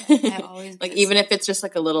of it. I always like even if it's just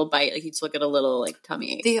like a little bite, like you just look at a little like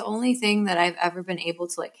tummy ache. The only thing that I've ever been able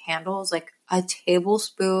to like handle is like a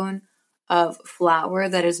tablespoon of flour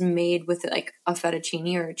that is made with like a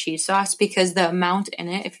fettuccine or a cheese sauce because the amount in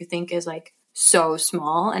it, if you think, is like so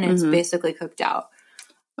small and it's basically cooked out.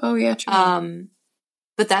 Oh yeah, true.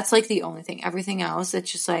 But that's like the only thing. Everything else,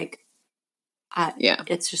 it's just like,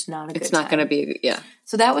 it's just not a good It's not going to be,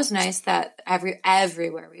 So that was nice that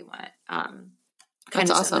everywhere we went,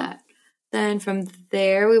 that's awesome. That. Then from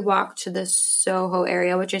there, we walked to the Soho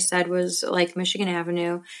area, which I said was like Michigan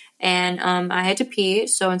Avenue. And I had to pee.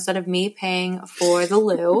 So instead of me paying for the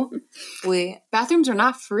loo, bathrooms are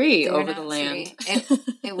not free they're over not the land.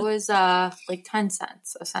 It was like 10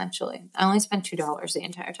 cents, essentially. I only spent $2 the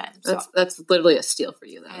entire time. So That's literally a steal for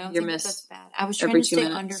you, though. I don't You're think missed that's bad. I was trying every to 2 stay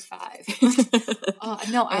minutes. under 5. Oh,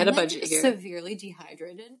 no, I had I'm a budget here. severely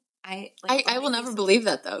dehydrated. I will never believe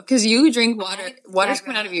that, though, because you drink water. Water's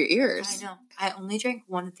coming out of your ears. I know. I only drank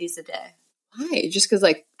one of these a day. Why? Just because,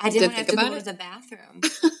 like, I didn't have to go to the bathroom.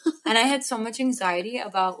 And I had so much anxiety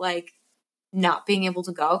about, like, not being able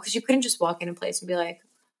to go, because you couldn't just walk in a place and be like,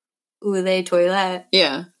 ooh, they toilet.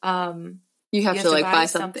 Yeah. You have to like, buy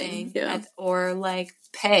something. Yeah. Or, like,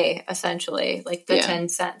 pay, essentially, like, the 10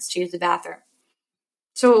 cents to use the bathroom.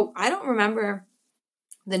 So I don't remember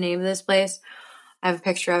the name of this place. I have a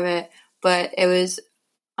picture of it, but it was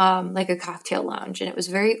like a cocktail lounge, and it was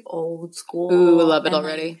very old school. Ooh, I love it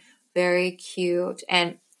already. Like, very cute.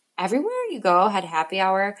 And everywhere you go had happy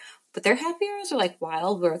hour, but their happy hours are like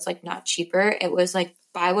wild, where it's like not cheaper. It was like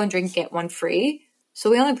buy one drink, get one free.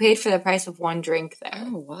 So we only paid for the price of one drink there.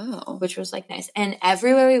 Oh, wow. Which was like nice. And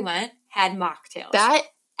everywhere we went had mocktails. That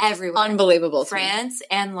everywhere. Unbelievable. France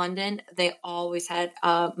and London, they always had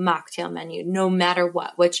a mocktail menu, no matter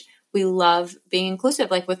what, which we love being inclusive,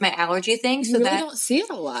 like with my allergy thing. So you really don't see it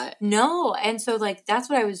a lot. No. And so like, that's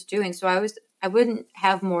what I was doing. So I wouldn't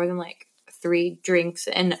have more than like 3 drinks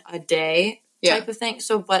in a day type of thing.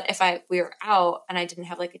 So, but if we were out and I didn't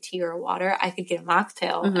have like a tea or a water, I could get a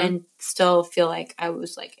mocktail and still feel like I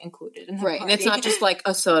was like included in the party. And it's not just like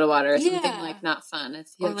a soda water or something like not fun.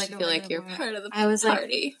 It's you actually feel like you're part of the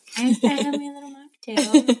party. I had my little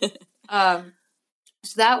mocktail.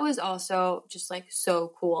 So that was also just like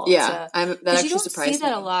so cool. Yeah, that actually surprised me. You don't see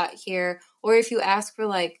that a lot here. Or if you ask for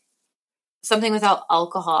like something without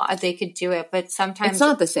alcohol, they could do it, but sometimes it's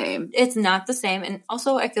not the same. It's not the same, and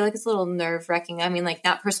also I feel like it's a little nerve wracking. I mean, like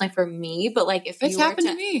not personally for me, but like if it's you happened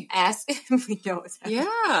were to me, ask, we know it's happened.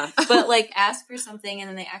 Yeah, but like ask for something and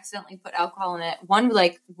then they accidentally put alcohol in it. One,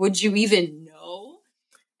 like, would you even know?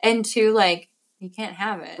 And 2, like, you can't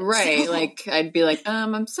have it. Right. So. Like, I'd be like,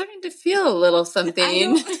 I'm starting to feel a little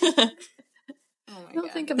something. I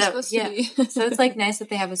don't think I'm supposed to be. So it's, like, nice that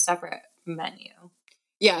they have a separate menu.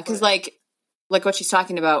 Yeah, because, like what she's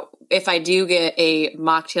talking about, if I do get a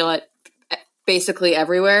mocktail at basically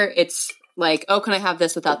everywhere, it's like, oh, can I have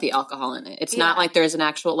this without the alcohol in it? It's not like there's an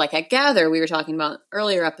actual, like at Gather, we were talking about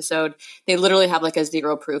earlier episode, they literally have, like, a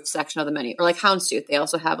 0 proof section of the menu. Or, like, Houndstooth, they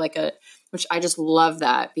also have, like, which I just love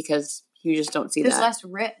that because you just don't see there's that. There's less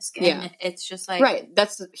risk. And it's just like. Right.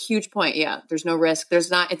 That's a huge point. Yeah. There's no risk.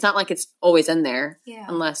 It's not like it's always in there. Yeah.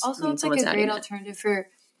 Unless. Also, it's like a great alternative for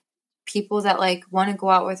people that like want to go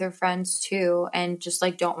out with their friends too and just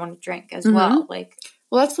like don't want to drink as well. Like.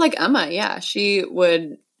 Well, that's like Emma. Yeah. She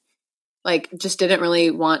would. Like, just didn't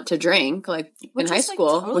really want to drink, like, in high school,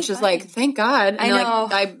 like, totally which is fine. Like, thank God. And I know.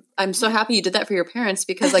 Like, I'm so happy you did that for your parents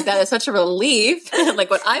because, like, that is such a relief.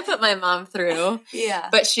 Like, what I put my mom through. Yeah.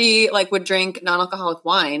 But she, like, would drink non-alcoholic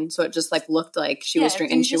wine, so it just, like, looked like she was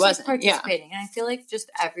drinking, and she wasn't. Like, participating. And I feel like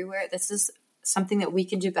just everywhere, this is something that we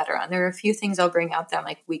can do better on. There are a few things I'll bring out that I'm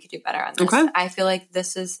like, we could do better on this. Okay. I feel like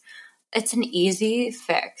it's an easy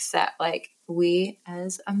fix that, like, we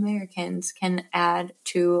as Americans can add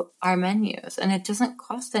to our menus, and it doesn't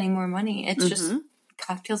cost any more money. It's just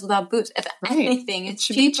cocktails without booze. If anything, it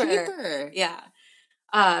should be cheaper. Yeah.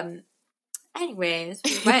 Anyways,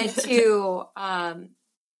 we went to an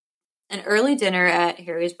early dinner at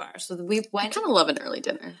Harry's Bar. So we went. I kind of love an early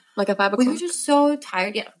dinner, like at 5 o'clock. We were just so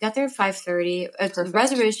tired. Yeah, we got there at 5:30. The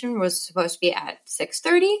reservation was supposed to be at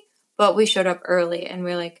 6:30, but we showed up early, and we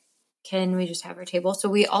were like, can we just have our table? So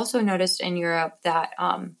we also noticed in Europe that,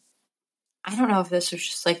 I don't know if this was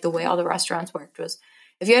just like the way all the restaurants worked, was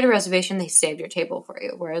if you had a reservation, they saved your table for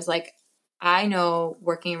you. Whereas like, I know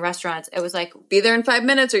working in restaurants, it was like, be there in 5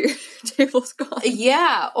 minutes or your table's gone.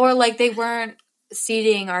 Yeah. Or like they weren't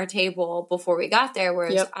seating our table before we got there.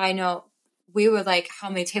 Whereas I know we were like, how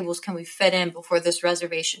many tables can we fit in before this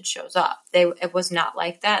reservation shows up? It was not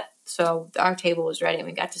like that. So our table was ready and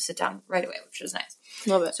we got to sit down right away, which was nice.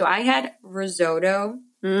 Love it. So I had risotto,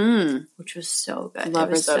 which was so good. Love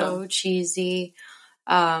it was risotto. So cheesy.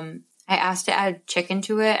 I asked to add chicken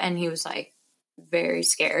to it, and he was like very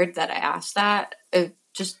scared that I asked that. It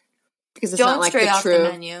just because it's not like the true the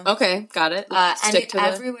menu. Okay, got it. And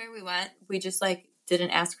everywhere we went, we just like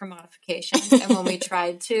didn't ask for modifications. And when we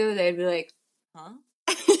tried to, they'd be like, "Huh."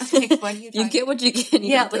 Like, what are you get what you get.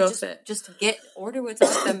 You like just order what's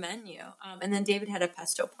on the menu. And then David had a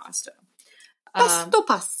pesto pasta. Pesto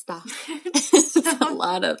pasta. It's a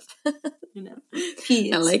lot of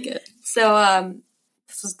peas. I like it. So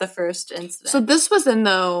this was the first incident. So this was in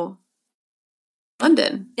though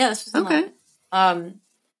London. Yeah, this was in London.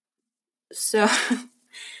 So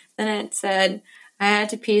then it said I had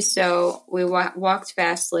to pee, so we walked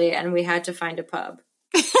fastly, and we had to find a pub.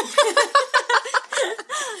 We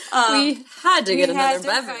had to get another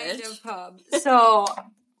Find beverage. a pub. So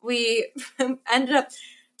we ended up.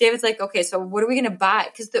 David's like, okay, so what are we gonna buy?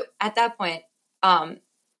 Because at that point,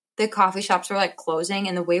 the coffee shops were like closing,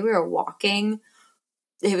 and the way we were walking,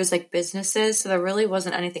 it was like businesses, so there really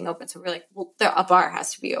wasn't anything open. So we're like, well, a bar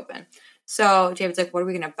has to be open. So David's like, what are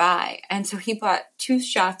we gonna buy? And so he bought 2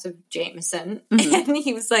 shots of Jameson, and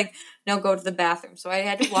he was like, no, go to the bathroom. So I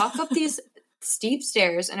had to walk up these steep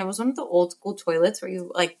stairs, and it was one of the old school toilets where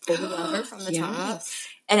you like pull the lever from the top,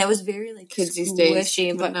 and it was very like Kids these squishy,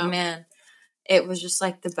 days, but no. man, it was just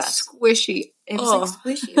like the best. Squishy. It was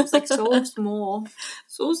like squishy. It was like so small.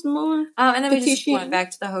 So small. And then we just went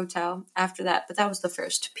back to the hotel after that. But that was the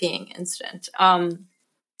first peeing incident.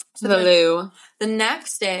 So the loo. The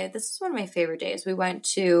next day, this is one of my favorite days. We went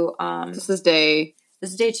to This is day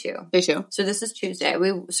 2. Day 2. So this is Tuesday.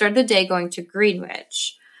 We started the day going to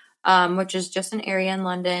Greenwich, which is just an area in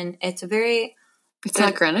London. It's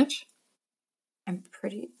not Greenwich? I'm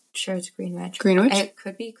pretty sure it's Greenwich. Greenwich? It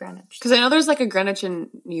could be Greenwich. Because I know there's like a Greenwich in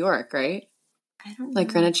New York, right? I don't know. Like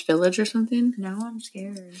Greenwich Village or something? No, I'm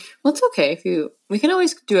scared. Well, it's okay we can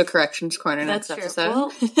always do a corrections corner That's next true.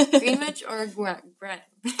 episode. Well, Greenwich or Greenwich.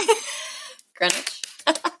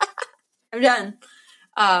 I'm done.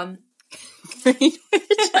 Greenwich.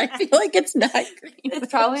 I feel like it's not Greenwich.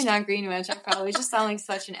 It's probably not Greenwich. I probably just sound like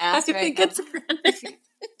such an ass I right think now. it's Greenwich.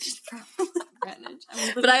 It's probably Greenwich.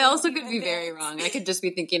 But I also could be very wrong. I could just be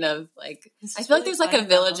thinking of like This I is feel like really there's like a funny,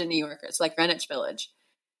 village though. in New York. It's like Greenwich Village.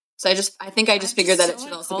 So I think I just I'm figured just that it so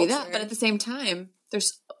should also be that. uncultured. But at the same time,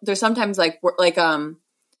 there's sometimes like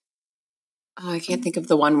I can't think of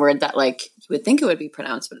the one word that like you would think it would be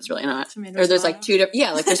pronounced, but it's really not. Tomato Or there's like tomato.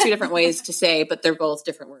 there's 2 different ways to say, but they're both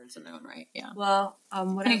different words in their own right. Yeah. Well,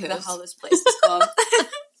 whatever the Anywho's. hell this place is called.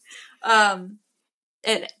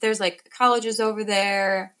 There's like colleges over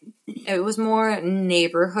there. It was more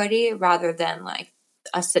neighborhoody rather than like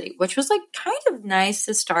a city, which was like kind of nice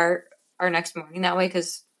to start our next morning that way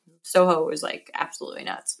because Soho was like absolutely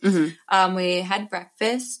nuts. Mm-hmm. We had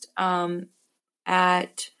breakfast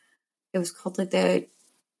at it was called like the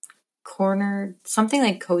corner, something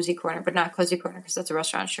like Cozy Corner, but not Cozy Corner because that's a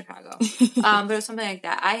restaurant in Chicago. But it was something like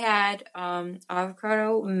that. I had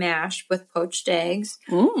avocado mash with poached eggs,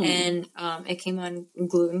 and it came on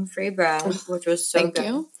gluten-free bread, which was so Thank good.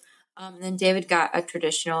 you. And then David got a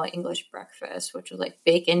traditional English breakfast, which was like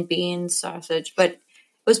bacon, beans, sausage, but it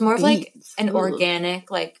was more of like an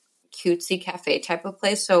organic, like cutesy cafe type of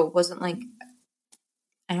place. So it wasn't like,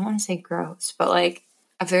 I don't want to say gross, but like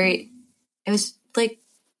it was like,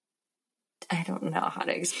 I don't know how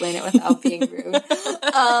to explain it without being rude.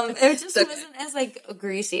 It just wasn't as like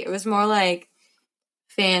greasy. It was more like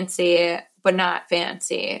fancy, but not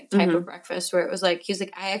fancy type of breakfast where it was like, he was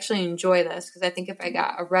like, I actually enjoy this because I think if I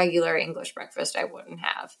got a regular English breakfast, I wouldn't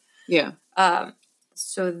have. Yeah.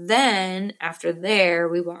 So then after there,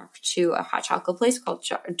 we walked to a hot chocolate place called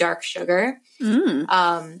Dark Sugar.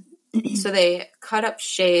 So they cut up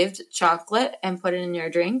shaved chocolate and put it in your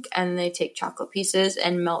drink, and they take chocolate pieces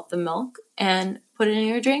and melt the milk and put it in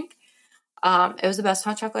your drink. It was the best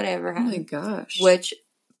hot chocolate I ever had. Oh my gosh. Which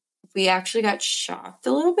we actually got shocked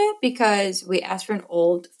a little bit because we asked for an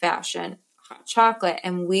old-fashioned hot chocolate,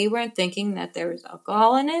 and we weren't thinking that there was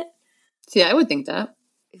alcohol in it. See, I would think that.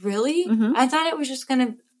 Really? Mm-hmm. I thought it was just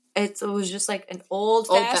it was just like an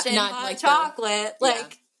old-fashioned not hot like chocolate.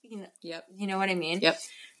 Yep. You know what I mean? Yep.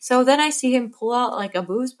 So then I see him pull out like a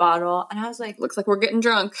booze bottle, and I was like, Looks like we're getting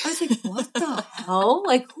drunk. I was like, what the hell?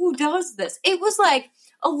 Like, who does this? It was like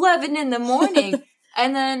 11 in the morning.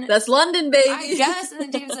 And then That's London, baby. I guess. And then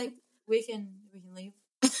Dave was like, we can leave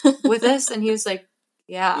with us. And he was like,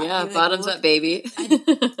 yeah. Yeah, Like, bottoms up, baby.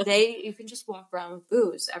 you can just walk around with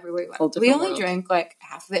booze everywhere you went. We only world. drank like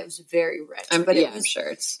half of it. It was very rich. I'm sure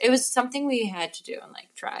it's. It was something we had to do and like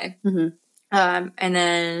try. Mm-hmm. And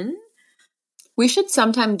then We should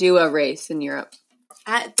sometime do a race in Europe.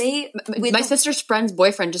 My sister's friend's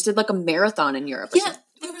boyfriend just did like a marathon in Europe. Yeah.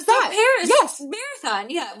 What was that? Paris Yes. marathon.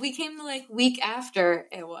 Yeah, we came the like week after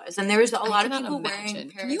it was, and there was a lot of people wearing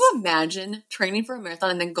Paris. Can you imagine training for a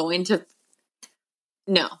marathon and then going to?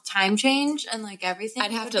 No, time change and like everything.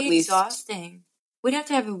 I'd have It to would at be least exhausting. We'd have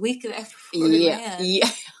to have a week of that before we ran. yeah.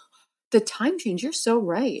 The time change. You're so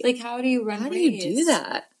right. Like, how do you run? How do you do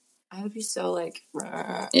that? I would be so like,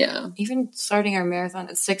 Yeah. even starting our marathon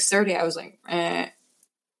at 6:30, I was like,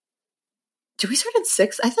 Did we start at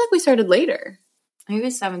 6? I feel like we started later. maybe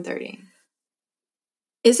 7:30.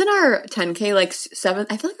 Isn't our 10K like 7?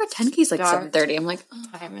 I feel like our 10K is like Start 7:30. I'm like,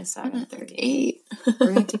 Time is 7:30. 8.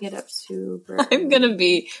 We're going to get up super I'm early. gonna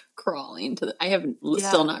be crawling to the. I haven't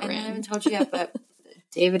still not and I ran. haven't told you yet, but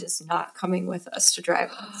David is not coming with us to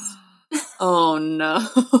drive us. Oh no!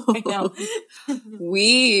 I know.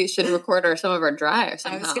 We should record some of our drives.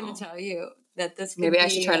 I Somehow. was going to tell you that this could Maybe I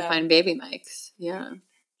should try to find baby mics. Yeah.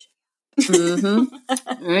 Mm-hmm.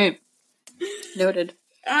 All right. Noted.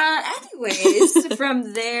 Anyways,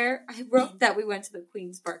 from there, I wrote that we went to the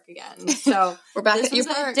Queen's Park again. So We're back this at your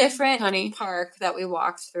was park, a different honey. park that we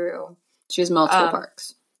walked through. She has multiple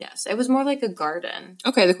parks. Yes, it was more like a garden.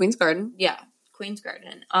 Okay, the Queen's Garden. Yeah, Queen's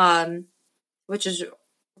Garden. Which is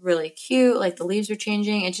really cute. Like the leaves are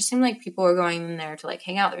changing. It just seemed like people were going in there to like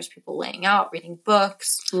hang out. There's people laying out, reading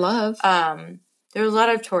books. Love. There were a lot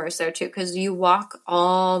of tourists there too because you walk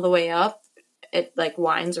all the way up. It like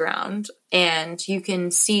winds around, and you can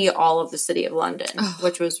see all of the city of London,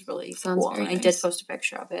 which was really cool. Very I nice. did post a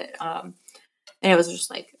picture of it, and it was just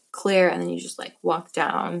like clear, and then you just like walk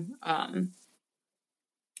down. And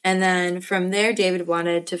then from there, David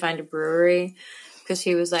wanted to find a brewery because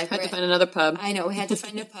he was like, Had to find another pub. I know we had to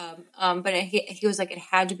find a pub, but he was like, it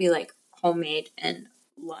had to be like homemade in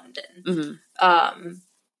London. Mm-hmm.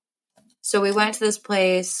 So we went to this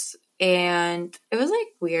place. And it was, like,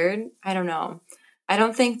 weird. I don't know. I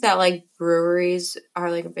don't think that, like, breweries are,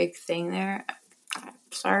 like, a big thing there. I'm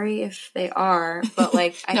sorry if they are. But,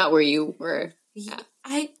 like... Not where you were.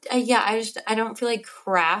 I don't feel like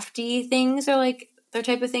crafty things are, like, their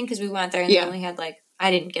type of thing. Because we went there and they only had, like... I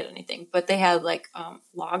didn't get anything. But they had, like,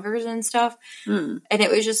 lagers and stuff. And it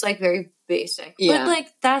was just, like, very basic. Yeah. But, like,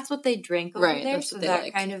 that's what they drink over there. That's So what they that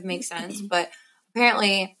like. kind of makes sense. But...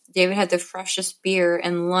 Apparently, David had the freshest beer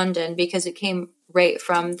in London because it came right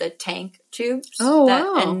from the tank tubes. Oh,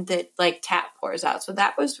 wow. And the, like, tap pours out. So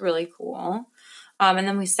that was really cool. And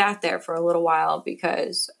then we sat there for a little while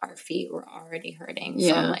because our feet were already hurting.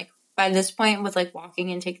 Yeah. From, like, by this point, with, like,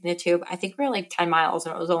 walking and taking the tube, I think we were, like, 10 miles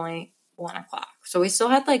and it was only 1 o'clock. So we still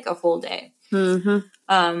had, like, a full day.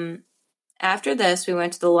 Mm-hmm. After this, we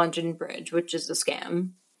went to the London Bridge, which is a scam.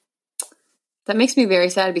 That makes me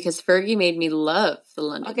very sad because Fergie made me love the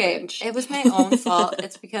London Bridge. It was my own fault.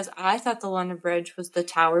 It's because I thought the London Bridge was the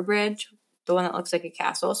Tower Bridge, the one that looks like a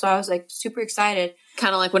castle. So I was like super excited.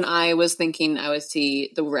 Kind of like when I was thinking I would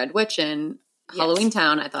see the Red Witch in Halloween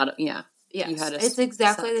Town. I thought, Yes, you had it's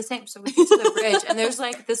exactly the same. So we get to the bridge, and there's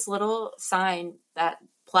like this little sign, that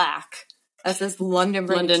plaque that says London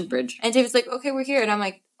Bridge. And David's like, okay, we're here. And I'm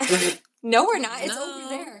like, no, we're not. It's over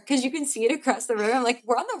there. Because you can see it across the road. I'm like,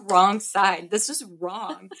 we're on the wrong side. This is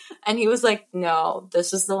wrong. And he was like, no,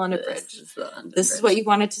 this is the London Bridge. This is what you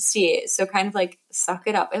wanted to see. So kind of like, suck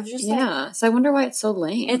it up. It was just so I wonder why it's so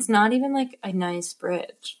lame. It's not even like a nice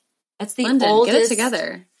bridge. It's the London, oldest get it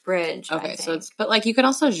together. Bridge. Okay, so it's, but like you can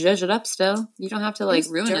also zhuzh it up still. You don't have to like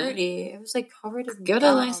ruin dirty. It was like covered in Give it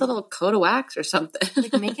a nice little coat of wax or something.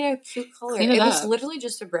 Like make it a cute color. Clean it was up. literally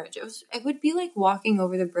just a bridge. It would be like walking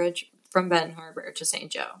over the bridge from Benton Harbor to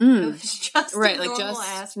St. Joe. It was just right, a like normal just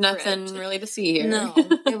ass nothing bridge. really to see here. No,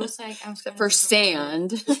 it was like except for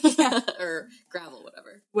sand or gravel,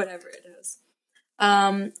 whatever it is.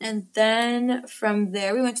 And then from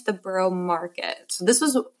there we went to the Borough Market. So this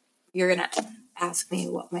was, you're gonna ask me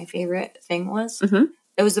what my favorite thing was. Mm-hmm.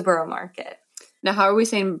 It was the Borough Market. Now, how are we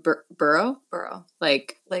saying borough? Borough,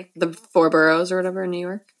 like the 4 boroughs or whatever in New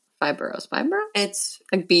York. 5 boroughs. 5 boroughs? It's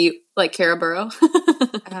like like Caraborough.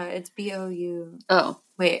 It's B-O-U. Oh,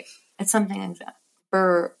 wait, it's something like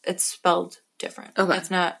that. It's spelled different. Okay, it's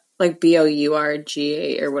not like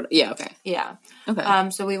Bourga or what? Yeah, okay, yeah. Okay.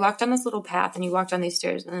 So we walked down this little path, and you walk down these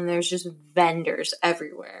stairs, and then there's just vendors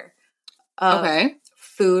everywhere. Okay.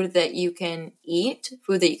 Food that you can eat,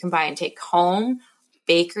 food that you can buy and take home,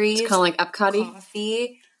 bakeries. It's kind of like Epcot-y.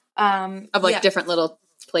 Coffee. Of like different little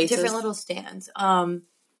places. Different little stands.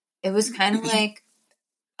 It was kind of like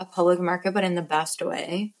a public market, but in the best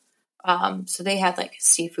way. So they had like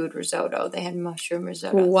seafood risotto. They had mushroom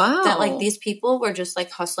risotto. Wow. That like these people were just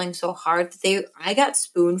like hustling so hard that I got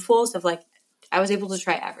spoonfuls of like, I was able to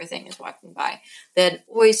try everything as walking by. They had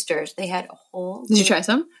oysters. They had a whole... Did you try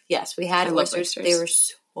some? Yes, we had oysters. They were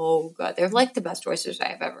so good. They're like the best oysters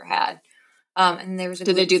I've ever had. And there was a...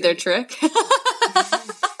 Did they do their trick?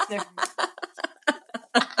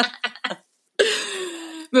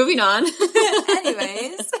 Moving on.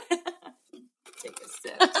 Anyways. Take a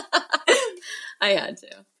sip. I had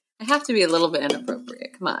to. I have to be a little bit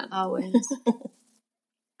inappropriate. Come on. Always.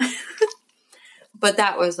 But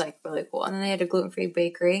that was like really cool. And then they had a gluten-free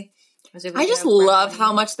bakery. I just love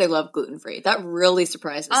how much they love gluten-free. That really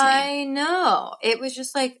surprises me. I know. It was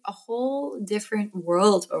just like a whole different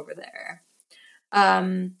world over there.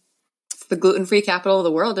 It's the gluten-free capital of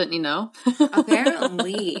the world, didn't you know?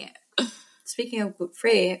 Apparently. Speaking of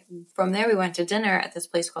gluten-free, from there we went to dinner at this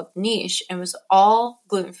place called Niche, and it was all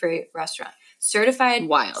gluten-free restaurant. Certified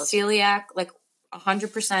celiac, like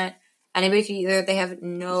 100%. Anybody can either. They have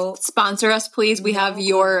no... Sponsor us, please. We have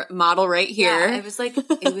your model right here. Yeah, it was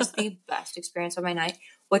the best experience of my night,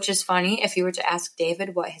 which is funny. If you were to ask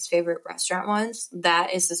David what his favorite restaurant was,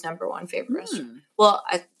 that is his number one favorite restaurant. Well,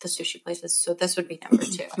 at the sushi places, so this would be number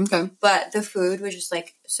 2. Okay. But the food was just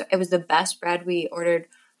like... So it was the best bread. We ordered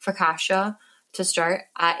focaccia to start.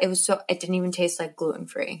 It didn't even taste like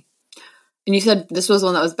gluten-free. And you said this was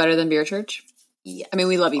one that was better than Beer Church? Yeah. I mean,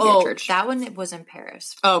 we love you, Beer Church. That one was in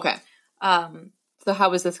Paris. Oh, okay. So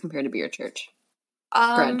how was this compared to Beer Church?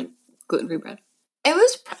 Bread. Gluten-free bread. It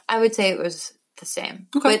was, I would say it was the same.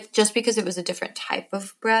 Okay. But just because it was a different type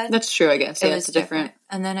of bread. That's true, I guess. It was different.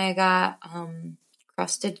 And then I got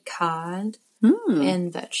crusted cod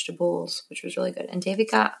and vegetables, which was really good. And David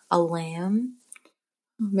got a lamb.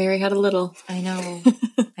 Mary had a little. I know.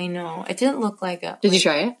 I know. It didn't look like a... Did you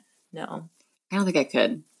try it? No. I don't think I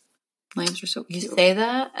could. Lambs are so cute. You say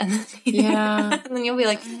that, and then yeah, and then you'll be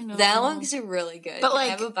like, "That one's really good." But like,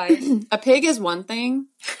 have a bite. A pig is one thing.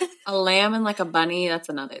 A lamb and like a bunny, that's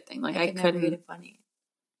another thing. Like I couldn't eat a bunny.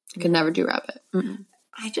 Could never do rabbit. Mm-mm.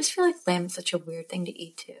 I just feel like lamb is such a weird thing to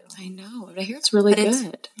eat too. I know, but I hear it's really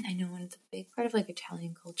good. I know, and it's a big part of like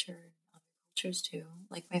Italian culture and other cultures too.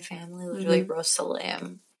 Like my family literally roasts a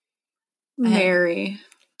lamb. Mary.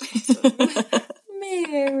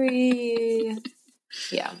 Mary.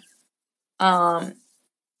 Yeah.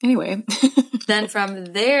 Anyway. Then from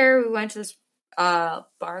there, we went to this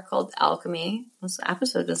bar called Alchemy. This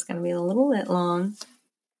episode is going to be a little bit long.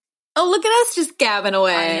 Oh, look at us just gabbing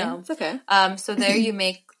away. I know. It's okay. So there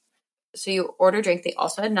you order a drink. They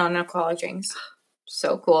also had non-alcoholic drinks.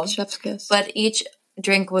 So cool. Chef's kiss. But each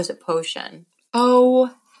drink was a potion.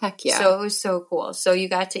 Oh, heck yeah. So it was so cool. So you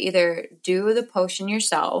got to either do the potion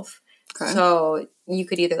yourself. Okay. So you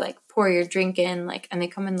could either like pour your drink in, like, and they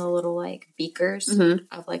come in the little like beakers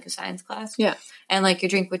of like a science class. Yeah. And like your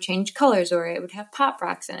drink would change colors or it would have Pop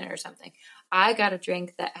Rocks in it or something. I got a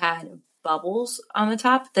drink that had bubbles on the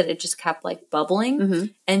top that it just kept like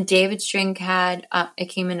bubbling. And David's drink had, it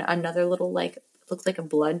came in another little like, looked like a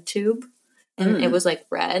blood tube and it was like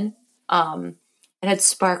red. It had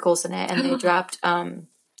sparkles in it and they dropped,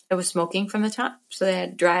 it was smoking from the top, so they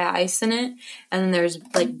had dry ice in it, and then there's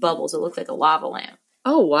like bubbles. It looked like a lava lamp.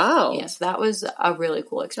 Oh wow! Yes, that was a really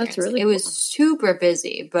cool experience. That's really. It was super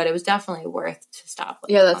busy, but it was definitely worth to stop.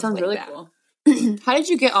 Like, yeah, that sounds really cool. How did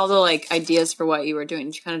you get all the like ideas for what you were doing?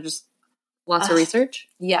 Did you kind of just lots of research?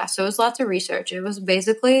 Yeah, so it was lots of research. It was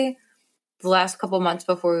basically the last couple months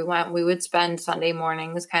before we went. We would spend Sunday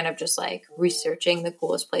mornings kind of just like researching the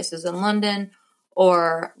coolest places in London.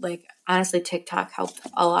 Or like honestly, TikTok helped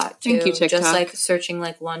a lot too. Thank you, TikTok. Just like searching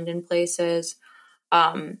like London places,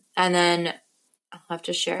 and then I'll have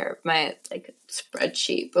to share my like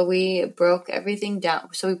spreadsheet. But we broke everything down,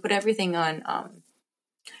 so we put everything on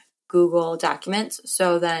Google Documents.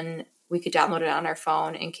 So then we could download it on our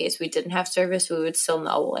phone in case we didn't have service. We would still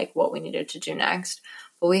know like what we needed to do next.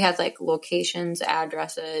 But we had like locations,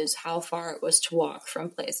 addresses, how far it was to walk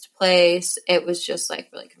from place to place. It was just like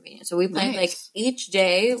really convenient. So we planned like each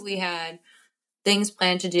day we had things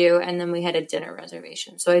planned to do and then we had a dinner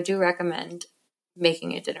reservation. So I do recommend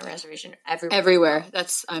making a dinner reservation everywhere.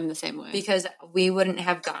 I'm the same way. Because we wouldn't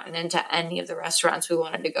have gotten into any of the restaurants we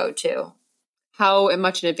wanted to go to. How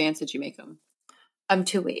much in advance did you make them?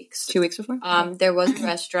 2 weeks. 2 weeks before? There was a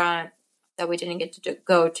restaurant that we didn't get to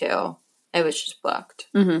go to. It was just booked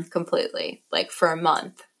completely, like for a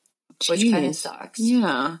month, which kind of sucks.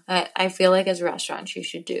 Yeah. I feel like as restaurants, you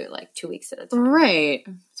should do like 2 weeks at a time. Right.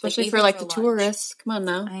 Especially for like the lunch. tourists. Come on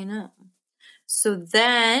now. I know. So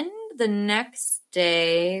then the next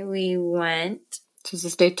day we went. So is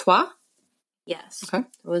this day 2? Yes. Okay.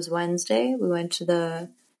 It was Wednesday. We went to the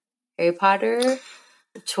Harry Potter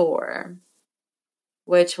tour,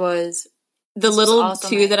 which was... The little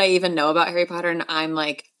two that I even know about Harry Potter, and I'm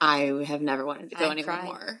like, I have never wanted to go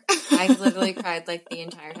anymore. I literally cried like the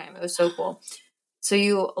entire time. It was so cool. So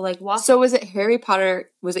you like walk. So was it Harry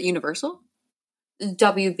Potter? Was it Universal?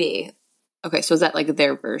 WB. Okay, so is that like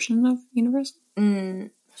their version of Universal? Or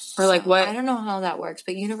like what? I don't know how that works,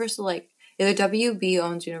 but Universal, like either WB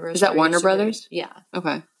owns Universal. Is that Warner Brothers? Yeah.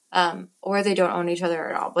 Okay. Or they don't own each other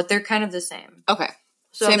at all, but they're kind of the same. Okay.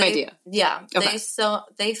 So Same they- idea. Yeah. Okay.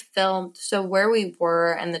 They filmed, so where we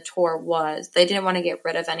were and the tour was, they didn't want to get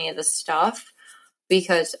rid of any of the stuff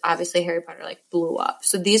because obviously Harry Potter like blew up.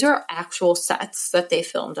 So these are actual sets that they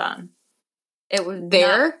filmed on. It was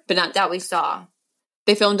But not that we saw.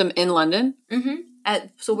 They filmed them in London? Mm-hmm.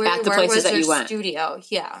 So where At we the were places was that their you went. studio.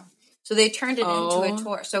 Yeah. So they turned it into a Oh.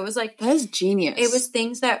 tour. So it was like, That is genius. it was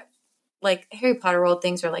things that, like Harry Potter World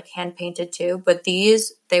things are like hand painted too, but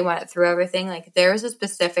these, they went through everything. Like there was a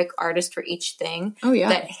specific artist for each thing. Oh, yeah.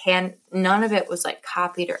 That none of it was like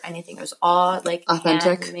copied or anything. It was all like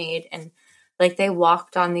Authentic. handmade, and like they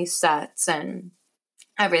walked on these sets and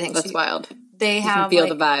everything. That's So wild. they You have can feel like,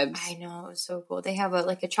 the vibes. I know, it was so cool. They have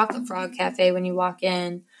a chocolate frog cafe when you walk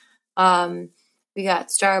in. We got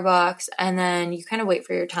Starbucks, and then you kind of wait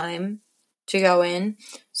for your time to go in.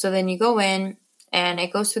 So then you go in, and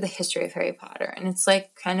it goes through the history of Harry Potter, and it's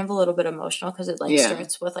like kind of a little bit emotional because it like Yeah.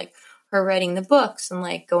 starts with like her writing the books and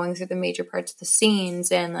like going through the major parts of the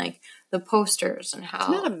scenes and like the posters and I how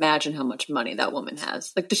cannot imagine how much money that woman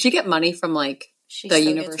has. Like, does she get money from like she the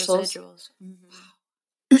still gets Universals? residuals.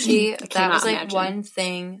 Mhm. That cannot was like imagine. one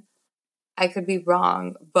thing. I could be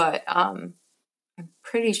wrong, but I'm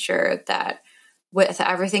pretty sure that with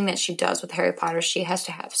everything that she does with Harry Potter, she has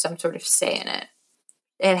to have some sort of say in it.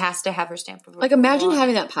 It has to have her stamp of Like, imagine approval on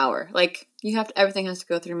having it. that power. Like, everything has to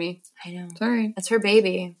go through me. I know. Sorry. It's her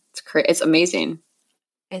baby. It's amazing.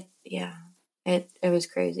 It was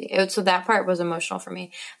crazy. So that part was emotional for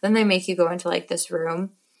me. Then they make you go into like this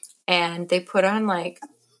room, and they put on like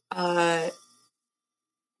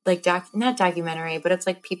not documentary, but it's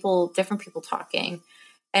like different people talking,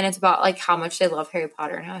 and it's about like how much they love Harry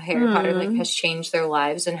Potter and how Harry Potter like has changed their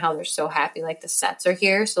lives and how they're so happy like the sets are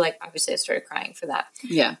here. So like obviously I started crying for that.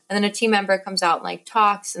 Yeah. And then a team member comes out and like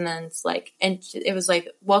talks, and then it's like, and it was like,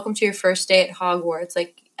 welcome to your first day at Hogwarts.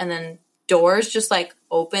 Like, and then doors just like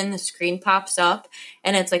open, the screen pops up,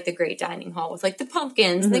 and it's like the great dining hall with like the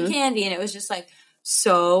pumpkins and the candy. And it was just like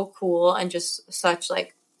so cool and just such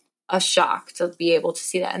like a shock to be able to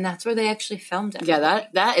see that. And that's where they actually filmed it. Yeah,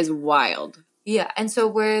 that is wild. Yeah, and so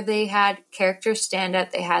where they had characters stand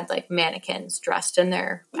at, they had like mannequins dressed in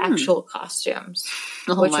their actual costumes,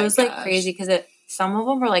 Oh which my was like gosh. crazy because some of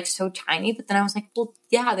them were like so tiny. But then I was like, well,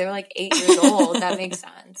 yeah, they're like 8 years old. That makes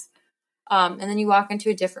sense. And then you walk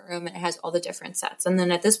into a different room, and it has all the different sets. And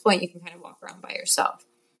then at this point, you can kind of walk around by yourself.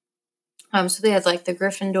 So they had like the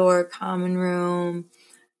Gryffindor common room,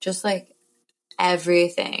 just like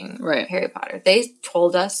everything. Right. Harry Potter. They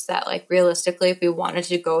told us that like realistically, if we wanted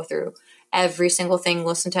to go through every single thing,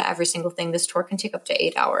 listen to every single thing, this tour can take up to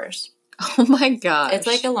 8 hours. Oh my gosh. It's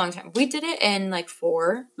like a long time. We did it in like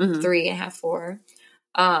 3.5, 4.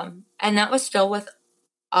 And that was still with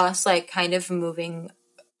us like kind of moving,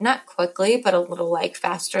 not quickly, but a little like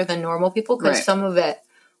faster than normal people. Because Right. some of it,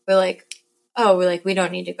 we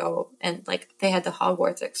don't need to go. And like they had the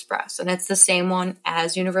Hogwarts Express, and it's the same one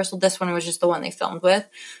as Universal. This one was just the one they filmed with.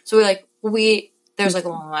 So there's like a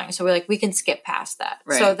long line. So we can skip past that.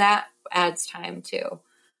 Right. So that adds time too.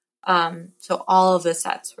 So all of the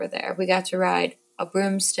sets were there. We got to ride a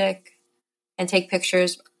broomstick and take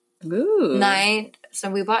pictures. Ooh. So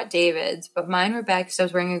we bought David's, but mine were bad because I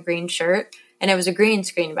was wearing a green shirt, and it was a green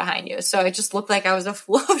screen behind you. So it just looked like I was a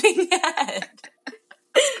floating head,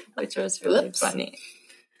 which was really funny.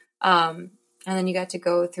 And then you got to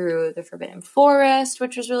go through the Forbidden Forest,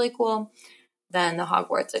 which was really cool. Then the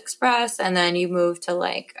Hogwarts Express, and then you move to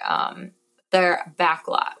like their back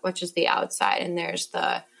lot, which is the outside, and there's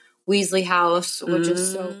the Weasley house, which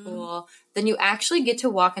is so cool. Then you actually get to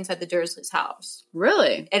walk inside the Dursleys' house.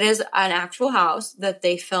 Really? It is an actual house that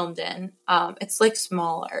they filmed in. It's like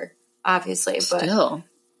smaller, obviously, but Still.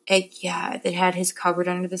 it had his cupboard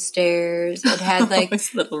under the stairs. It had like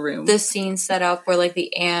This little room. the scene set up where like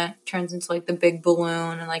the ant turns into like the big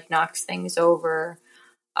balloon and like knocks things over.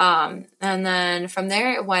 And then from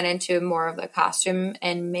there it went into more of the costume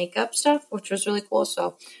and makeup stuff, which was really cool.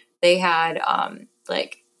 So they had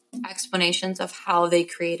like explanations of how they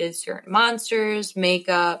created certain monsters,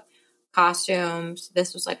 makeup, costumes.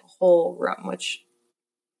 This was like a whole room, which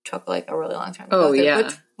took like a really long time to go through, yeah.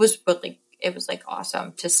 which was really, it was like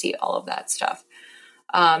awesome to see all of that stuff.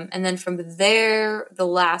 And then from there, the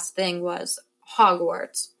last thing was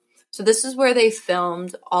Hogwarts. So this is where they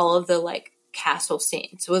filmed all of the like castle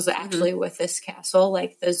scenes. It was actually with this castle,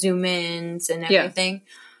 like the zoom ins and everything.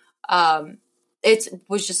 It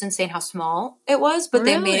was just insane how small it was, but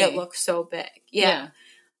they made it Really? look so big. Yeah.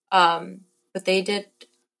 But they did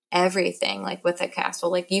everything like with the castle.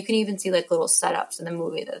 Like you can even see like little setups in the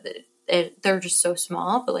movie that they're just so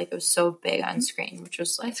small, but like it was so big on screen, which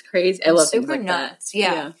was like That's crazy. I love things super like that. nuts.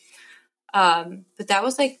 Yeah. But that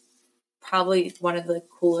was like probably one of the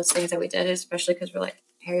coolest things that we did, especially because we're like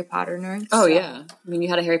Harry Potter nerds. Oh so. yeah, I mean you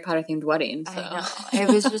had a Harry Potter themed wedding. So. I know. It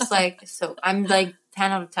was just like, so I'm like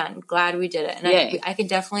 10 out of 10. Glad we did it. And I can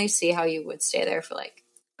definitely see how you would stay there for like.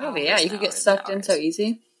 Oh yeah, you could get sucked in so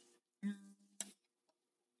easy.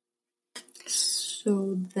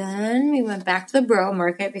 So then we went back to the Borough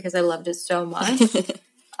Market because I loved it so much.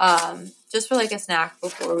 Just for like a snack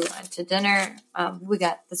before we went to dinner.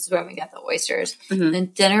 This is when we got the oysters. Mm-hmm.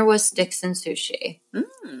 And dinner was Sticks and Sushi.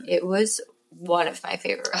 It was one of my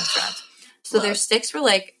favorite restaurants. So their sticks were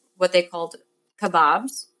like what they called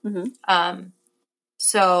kebabs. Mm-hmm.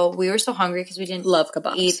 So we were so hungry because we didn't love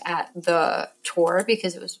kebabs. Eat at the tour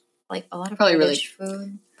because it was like a lot of probably British really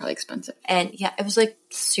food. Probably expensive. And yeah, it was like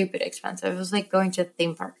stupid expensive. It was like going to a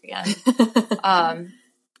theme park again.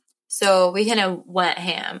 So we kind of went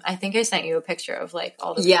ham. I think I sent you a picture of like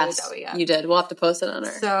all the food that we got. You did. We'll have to post it on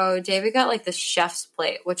our. So David got like the chef's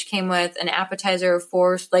plate, which came with an appetizer,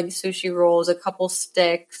 4 like sushi rolls, a couple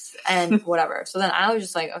sticks, and whatever. So then I was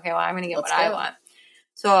just like, okay, well, I'm gonna get I want.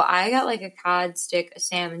 So I got like a cod stick, a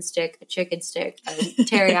salmon stick, a chicken stick, a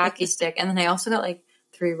teriyaki stick, and then I also got like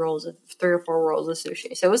 3 or 4 rolls of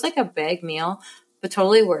sushi. So it was like a big meal, but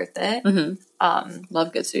totally worth it. Mm-hmm.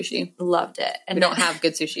 Love good sushi. Loved it. And we don't have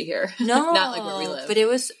good sushi here. No, not like where we live. But it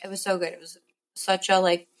was so good. It was such a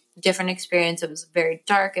like different experience. It was very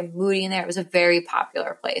dark and moody in there. It was a very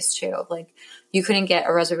popular place too. Like you couldn't get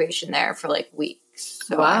a reservation there for like weeks.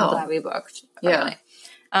 So wow. I'm glad we booked. Yeah.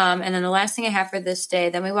 And then the last thing I have for this day,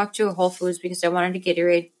 then we walked to a Whole Foods because I wanted to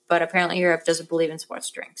Gatorade, but apparently Europe doesn't believe in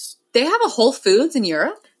sports drinks. They have a Whole Foods in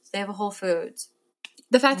Europe? They have a Whole Foods.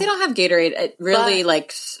 The fact they don't have Gatorade, it really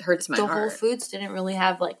like hurts my heart. The Whole Foods didn't really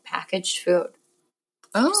have like packaged food.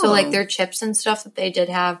 Oh. So like their chips and stuff that they did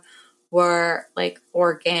have were like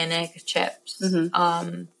organic chips.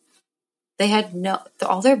 Mm-hmm. They had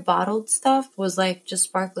all their bottled stuff was like just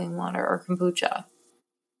sparkling water or kombucha.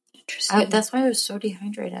 Interesting. That's why I was so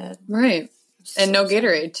dehydrated. Right. And no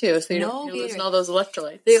Gatorade too, so you're losing all those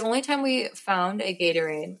electrolytes. The only time we found a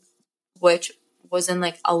Gatorade, which was in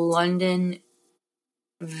like a London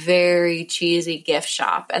very cheesy gift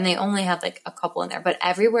shop, and they only had like a couple in there, but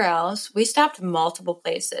everywhere else we stopped multiple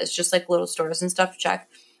places, just like little stores and stuff to check.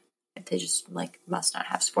 They just like must not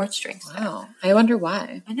have sports drinks. Wow. I wonder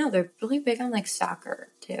why. I know they're really big on like soccer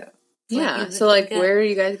too. Yeah. So like where are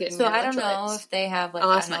you guys getting So your I don't know if they have like an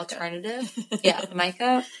Micah. Alternative. Yeah,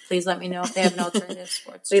 Micah, please let me know if they have an alternative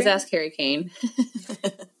sports Please drink. ask Harry Kane.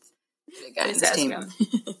 Big guy in his team.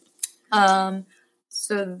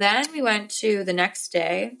 So then we went to the next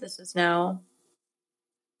day. This is now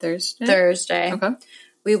Thursday. Okay.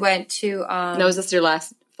 We went to now is this your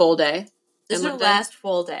last full day? This is our last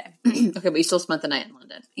full day. Okay, but you still spent the night in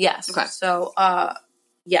London. Yes. Okay. So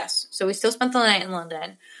yes. So we still spent the night in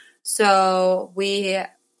London. So we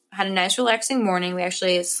had a nice relaxing morning. We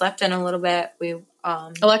actually slept in a little bit. We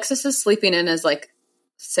Alexis is sleeping in is like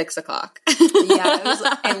 6 o'clock. Yeah,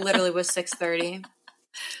 it literally was 6:30.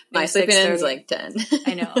 My sleeping in is like 10.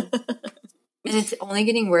 I know. And it's only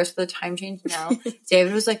getting worse for the time change now.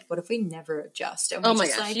 David was like, what if we never adjust? And we my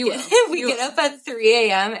gosh, like, you will. We get up at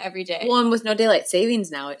 3 a.m. every day. Well, and with no daylight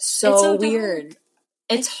savings now, it's so weird.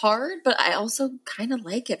 It's hard, but I also kind of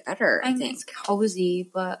like it better, I think. It's cozy,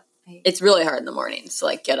 but... It's really hard in the mornings to,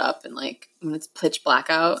 like, get up and, like, when it's pitch black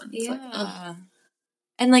out. And it's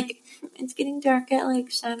and, like, it's getting dark at,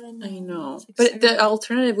 like, 7. I know. But the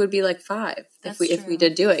alternative would be, like, 5 if we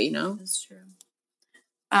did do it, you know? That's true.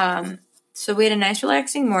 So we had a nice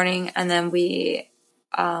relaxing morning, and then we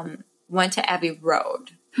went to Abbey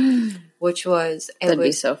Road, which was... That'd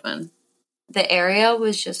be so fun. The area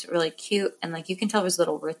was just really cute, and, like, you can tell it was a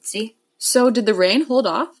little ritzy. So did the rain hold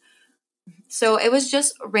off? So it was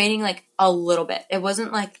just raining, like, a little bit. It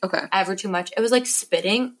wasn't, like, ever too much. It was, like,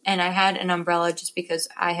 spitting, and I had an umbrella just because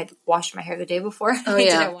I had washed my hair the day before. Oh,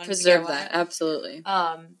 yeah. Preserve that. Absolutely.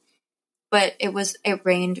 But it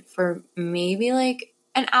rained for maybe, like,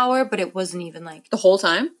 an hour, but it wasn't even, like... The whole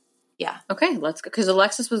time? Yeah. Okay, let's go. Because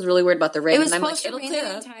Alexis was really worried about the rain. It was and supposed to rain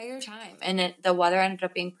the entire time, and the weather ended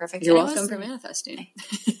up being perfect. You're welcome for manifesting.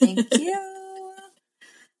 Thank you.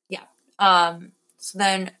 Yeah. So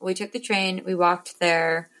then we took the train. We walked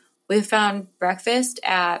there. We found breakfast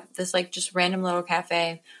at this, like, just random little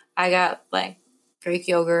cafe. I got, like, Greek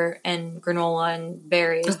yogurt and granola and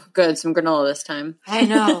berries. Oh, good. Some granola this time. I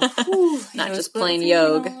know. Not just plain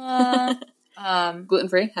yog.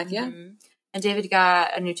 Gluten-free? Heck yeah. Mm-hmm. And David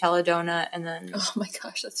got a Nutella donut, and then Oh my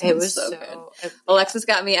gosh, that it sounds was so good. It, Alexis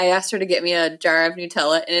got me. I asked her to get me a jar of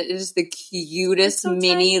Nutella, and it is the cutest It's so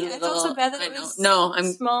mini tiny. I little. felt so bad that I it know. was No,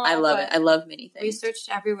 I'm small, I love it. but I love mini things. we searched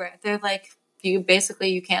everywhere. They're like, you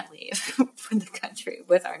can't leave from the country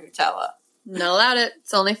with our Nutella. Not allowed it.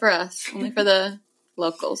 It's only for us. Only for the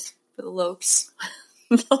locals. For the lokes.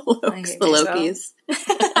 The I lokes. hate The myself.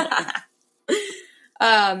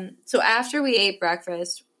 Lokies. So after we ate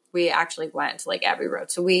breakfast, we actually went to like Abbey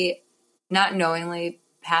Road. So we not knowingly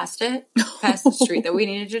passed the street that we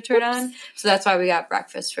needed to turn on. So that's why we got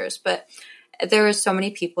breakfast first. But there was so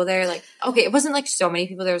many people there. Like, okay, it wasn't like so many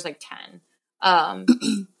people. There was like 10.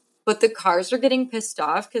 But the cars were getting pissed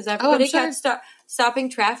off because everybody kept stopping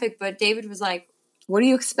traffic. But David was like, what do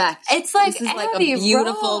you expect? It's like this is like a Abbey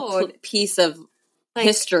beautiful Road. piece of Like,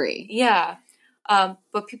 history. Yeah.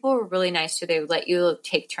 But people were really nice too. They would let you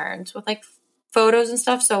take turns with like photos and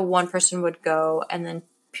stuff. So one person would go and then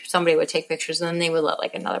somebody would take pictures and then they would let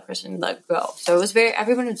like another person go. So it was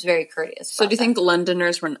everyone was very courteous. So do you think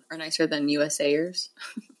Londoners are nicer than USAers?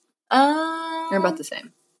 They're about the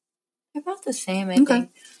same. They're about the same, I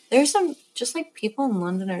think. There's some, just like people in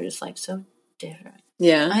London are just like so different.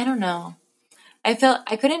 Yeah. I don't know. I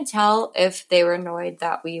couldn't tell if they were annoyed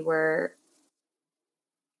that we were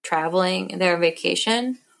traveling their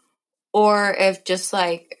vacation or if just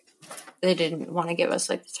like they didn't want to give us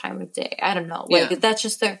like the time of day. I don't know. Like that's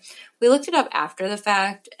just we looked it up after the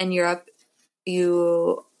fact. In Europe,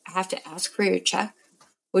 you have to ask for your check,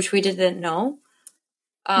 which we didn't know.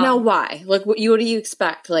 Now why? Like what do you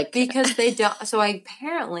expect? Like because they don't. So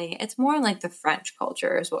apparently it's more like the French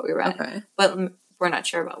culture is what we read. Okay. But we're not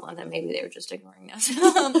sure about London. Maybe they were just ignoring us.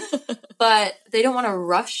 But they don't want to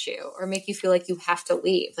rush you or make you feel like you have to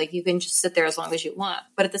leave. Like you can just sit there as long as you want.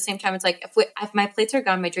 But at the same time, it's like if my plates are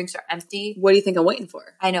gone, my drinks are empty. What do you think I'm waiting for?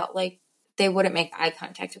 I know, like they wouldn't make eye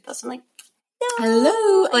contact with us. I'm like, no,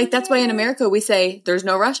 hello. Like that's why in America we say there's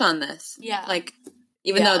no rush on this. Yeah. Like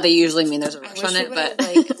even though they usually mean there's a rush on it, but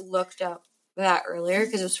like looked up that earlier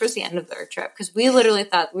because it was towards the end of their trip. Because we literally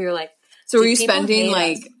thought we were like. So were you spending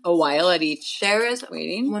like a while at each? There is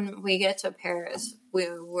waiting. When we get to Paris, we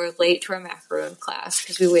were late to our macaroon class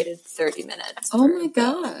because we waited 30 minutes. Oh my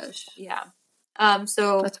gosh! Yeah.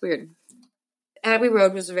 So that's weird. Abbey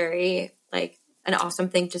Road was very like an awesome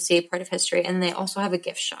thing to see, part of history, and they also have a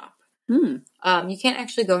gift shop. You can't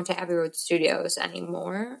actually go into Abbey Road Studios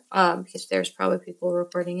anymore because there's probably people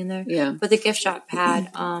recording in there. Yeah. But the gift shop had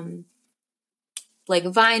like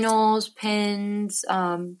vinyls, pins.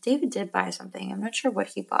 David did buy something. I'm not sure what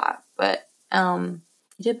he bought, but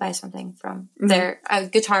he did buy something from there.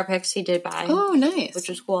 Guitar picks he did buy. Oh, nice. Which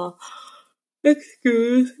was cool.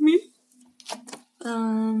 Excuse me.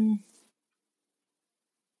 So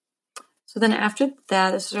then after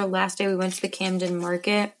that, this is our last day. We went to the Camden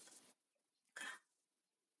Market.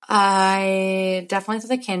 I definitely thought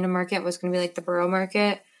the Camden Market was going to be like the Borough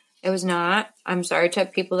Market. It was not. I'm sorry to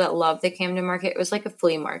people that love the Camden Market. It was like a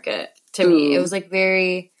flea market to me. It was like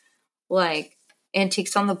very like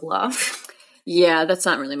antiques on the bluff. Yeah, that's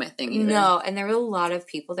not really my thing either. No, and there were a lot of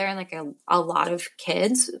people there and like a lot of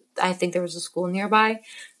kids. I think there was a school nearby.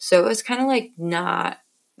 So it was kind of like not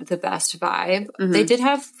the best vibe. They did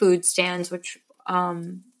have food stands, which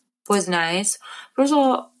was nice. But it was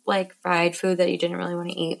all like fried food that you didn't really want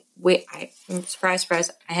to eat. I'm surprised.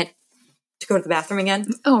 I had to go to the bathroom again.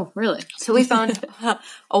 Oh, really? So we found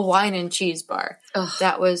a wine and cheese bar.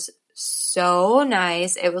 That was so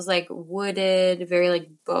nice. It was like wooded, very like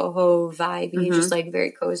boho vibey, just like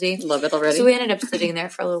very cozy. Love it already. So we ended up sitting there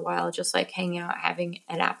for a little while, just like hanging out, having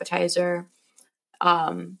an appetizer.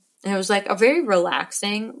 And it was like a very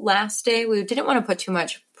relaxing last day. We didn't want to put too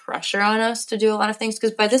much pressure on us to do a lot of things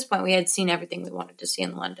because by this point we had seen everything we wanted to see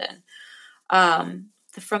in London.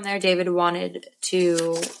 From there, David wanted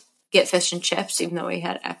to get fish and chips, even though we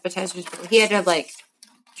had appetizers. But he had to like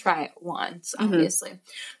try it once, obviously.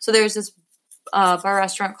 So there's this bar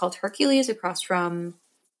restaurant called Hercules across from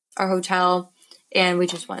our hotel, and we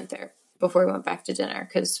just went there before we went back to dinner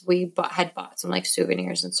because we had bought some like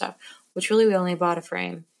souvenirs and stuff. Which really we only bought a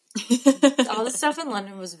frame. All the stuff in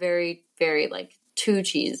London was very, very like too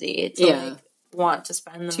cheesy to like want to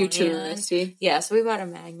spend the too money touristy. on. Yeah, so we bought a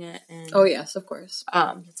magnet and oh yes, of course.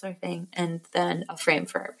 That's our thing. And then a frame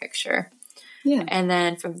for our picture. Yeah. And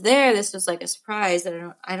then from there, this was like a surprise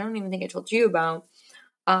that I don't even think I told you about.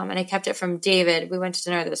 And I kept it from David. We went to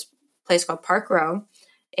dinner at this place called Park Row,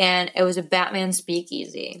 and it was a Batman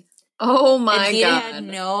speakeasy. Oh my and he god! had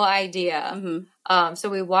no idea. So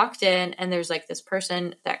we walked in, and there's like this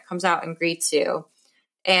person that comes out and greets you,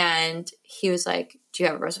 And he was like, do you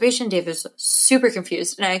have a reservation? Dave was super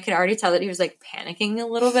confused. And I could already tell that he was like panicking a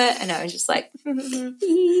little bit. And I was just like,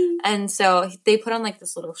 and so they put on like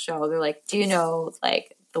this little show. They're like, do you know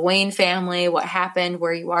like the Wayne family, what happened,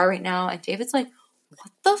 where you are right now? And David's like,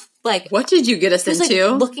 what the, like, what did you get us he was, into?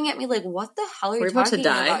 like, looking at me like, what the hell are you about to talking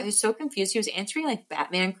die? about? He was so confused. He was answering like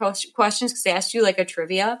Batman questions because they asked you like a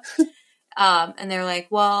trivia. And they're like,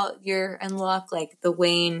 well, you're in luck. Like the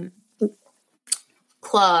Wayne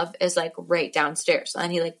club is like right downstairs.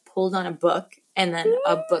 And he like pulled on a book, and then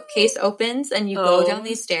a bookcase opens, and you go down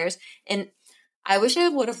these stairs. And I wish I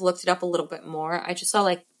would have looked it up a little bit more. I just saw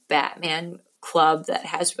like Batman club that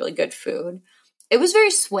has really good food. It was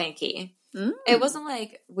very swanky. It wasn't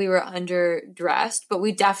like we were underdressed, but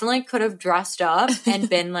we definitely could have dressed up and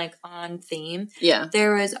been like on theme. Yeah.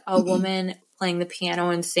 There was a woman playing the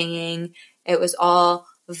piano and singing. It was all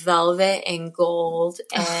velvet and gold,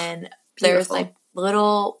 and there's like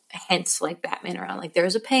little hints like Batman around. Like there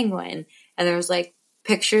was a penguin, and there was like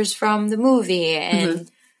pictures from the movie, and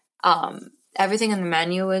everything on the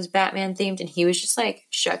menu was Batman themed. And he was just like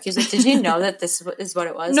shook. He was like, "Did you know that this is what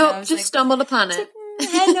it was?" No, just like, stumbled upon it. I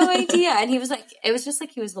had no idea. And he was like, it was just like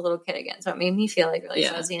he was the little kid again. So it made me feel like really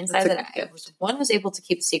fuzzy inside that I was able to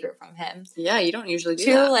keep a secret from him. Yeah, you don't usually do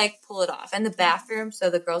that. To like pull it off. And the bathroom, so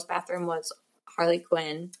the girls' bathroom was Harley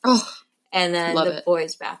Quinn. Oh, and then the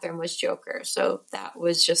boys' bathroom was Joker. So that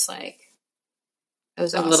was just like, it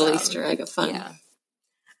was a awesome. little Easter egg of fun. Yeah.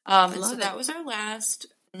 And so that was our last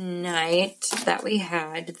night that we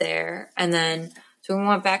had there. And then so we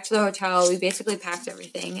went back to the hotel. We basically packed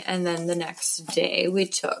everything. And then the next day we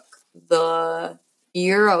took the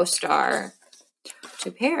Eurostar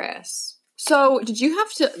to Paris. So did you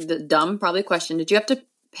have to, the dumb probably question, did you have to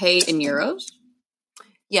pay in euros?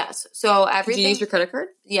 Yes. So everything. Did you use your credit card?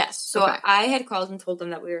 Yes. So I had called and told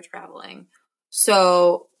them that we were traveling.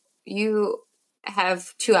 So you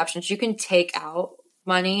have two options. You can take out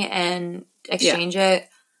money and exchange it.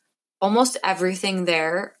 Almost everything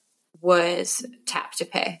there was tap to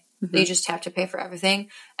pay. They just tap to pay for everything.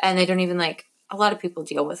 And they don't even like, a lot of people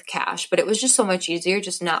deal with cash, but it was just so much easier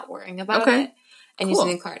just not worrying about it and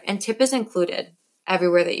using the card. And tip is included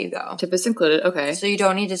everywhere that you go. Tip is included. Okay. So you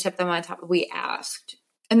don't need to tip them on top. We asked.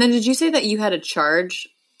 And then did you say that you had a charge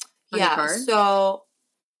on your card? So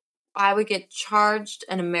I would get charged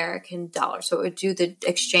an American dollar. So it would do the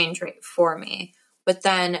exchange rate for me. But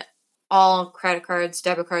then all credit cards,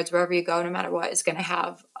 debit cards, wherever you go, no matter what, is going to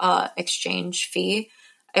have an exchange fee.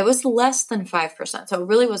 It was less than 5%. So it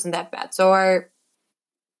really wasn't that bad. So our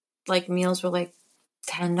like meals were like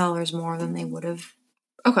 $10 more than they would have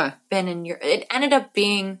been in Europe. It ended up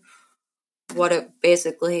being what it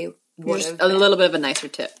basically would have been. A little bit of a nicer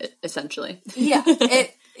tip, essentially. Yeah.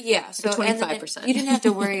 So 25%. You didn't have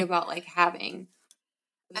to worry about like having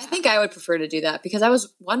that. I think I would prefer to do that because I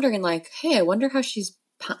was wondering like, hey, I wonder how she's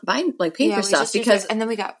paying for stuff because and then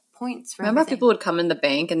we got points for remember everything. People would come in the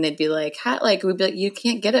bank and they'd be like, we'd be like, you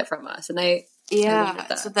can't get it from us. And I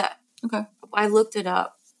that. So that I looked it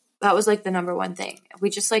up. That was like the number one thing.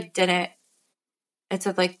 We just like didn't. It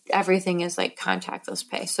said like everything is like contactless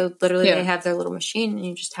pay. So literally they have their little machine and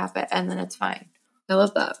you just tap it and then it's fine. I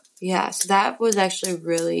love that. Yeah, so that was actually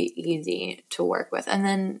really easy to work with. And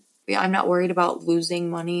then I'm not worried about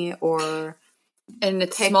losing money or. And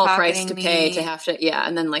it's a small price to pay to have to,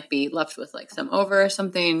 and then like be left with like some over or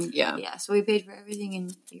something. Yeah. Yeah. So we paid for everything in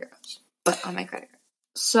euros, but on my credit card.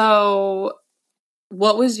 So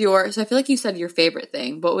what was so I feel like you said your favorite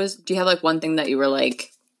thing. Do you have like one thing that you were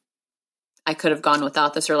like, I could have gone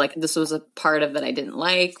without this, or like this was a part of that I didn't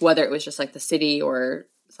like, whether it was just like the city or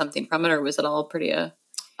something from it, or was it all pretty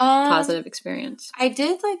positive experience? I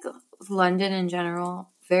did like London in general.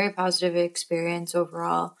 Very positive experience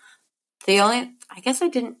overall.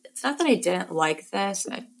 It's not that I didn't like this.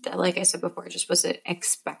 Like I said before, I just wasn't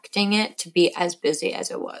expecting it to be as busy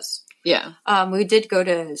as it was. Yeah. We did go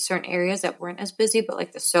to certain areas that weren't as busy, but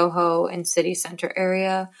like the Soho and city center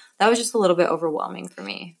area, that was just a little bit overwhelming for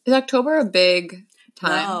me. Is October a big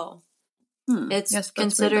time? No. It's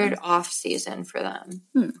considered off season for them.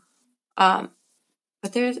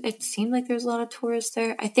 But it seemed like there's a lot of tourists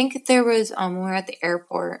there. I think there was, when we were at the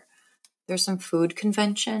airport, there's some food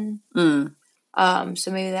convention. So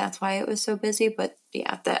maybe that's why it was so busy. But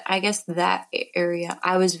yeah, I guess that area,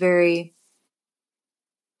 I was very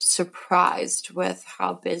surprised with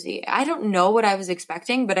how busy. I don't know what I was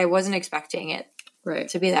expecting, but I wasn't expecting it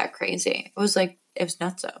to be that crazy. It was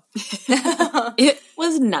nutso. It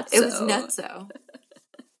was nutso. It was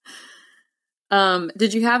nutso.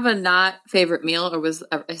 Did you have a not favorite meal, or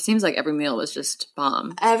it seems like every meal was just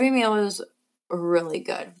bomb? Every meal was really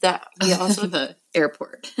good. That we also the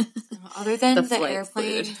airport. other than the the flight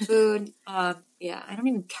airplane food, yeah, I don't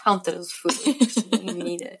even count that as food. Because I don't even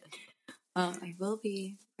eat it. I will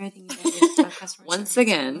be writing United about customer Once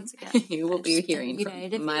service. again, you will be hearing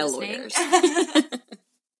United from my listening. lawyers.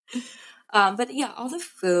 But yeah, all the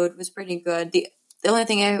food was pretty good. The only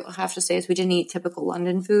thing I have to say is we didn't eat typical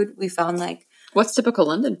London food. We found like What's typical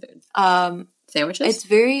London food? Sandwiches? It's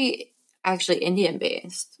very actually Indian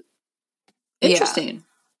based. Interesting.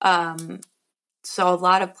 Yeah. So a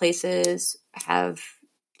lot of places have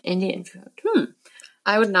Indian food.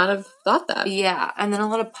 I would not have thought that. Yeah, and then a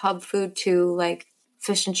lot of pub food too, like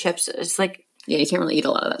fish and chips. It's like Yeah, you can't really eat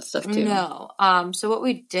a lot of that stuff too. no. So what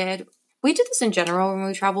we did this in general when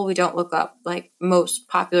we travel. We don't look up like most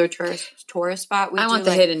popular tourist spot. I want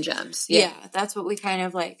the hidden gems. Yeah, that's what we kind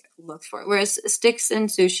of like looked for. Whereas Sticks and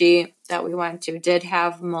Sushi that we went to did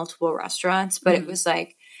have multiple restaurants, but it was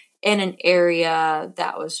like in an area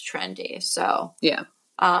that was trendy. So yeah,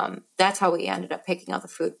 that's how we ended up picking out the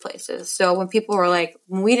food places. So when people were like,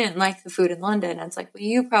 we didn't like the food in London, it's like, well,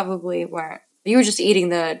 you probably weren't. You were just eating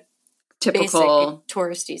the typical basic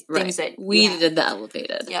touristy things right. that we did the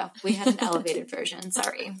elevated. Yeah, we had an elevated version.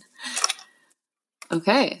 Sorry.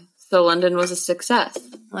 Okay, so London was a success.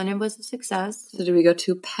 London was a success. So did we go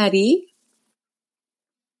to Petty?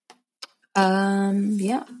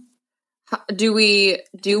 Yeah. Do we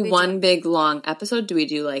do one big long episode? Do we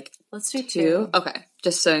do like let's do two? Okay,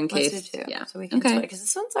 just so in case. Let's do two. Yeah. So we can split because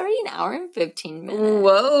this one's already an hour and 15 minutes.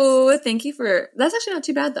 Whoa! Thank you for. That's actually not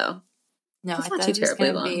too bad though. No, it's not too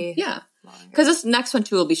terribly long. Yeah, longer. Because this next one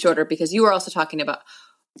too will be shorter because you were also talking about.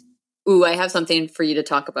 Ooh, I have something for you to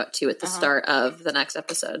talk about too at the start of the next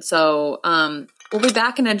episode. So, we'll be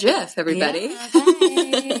back in a jiff, everybody. Yeah,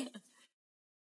 bye.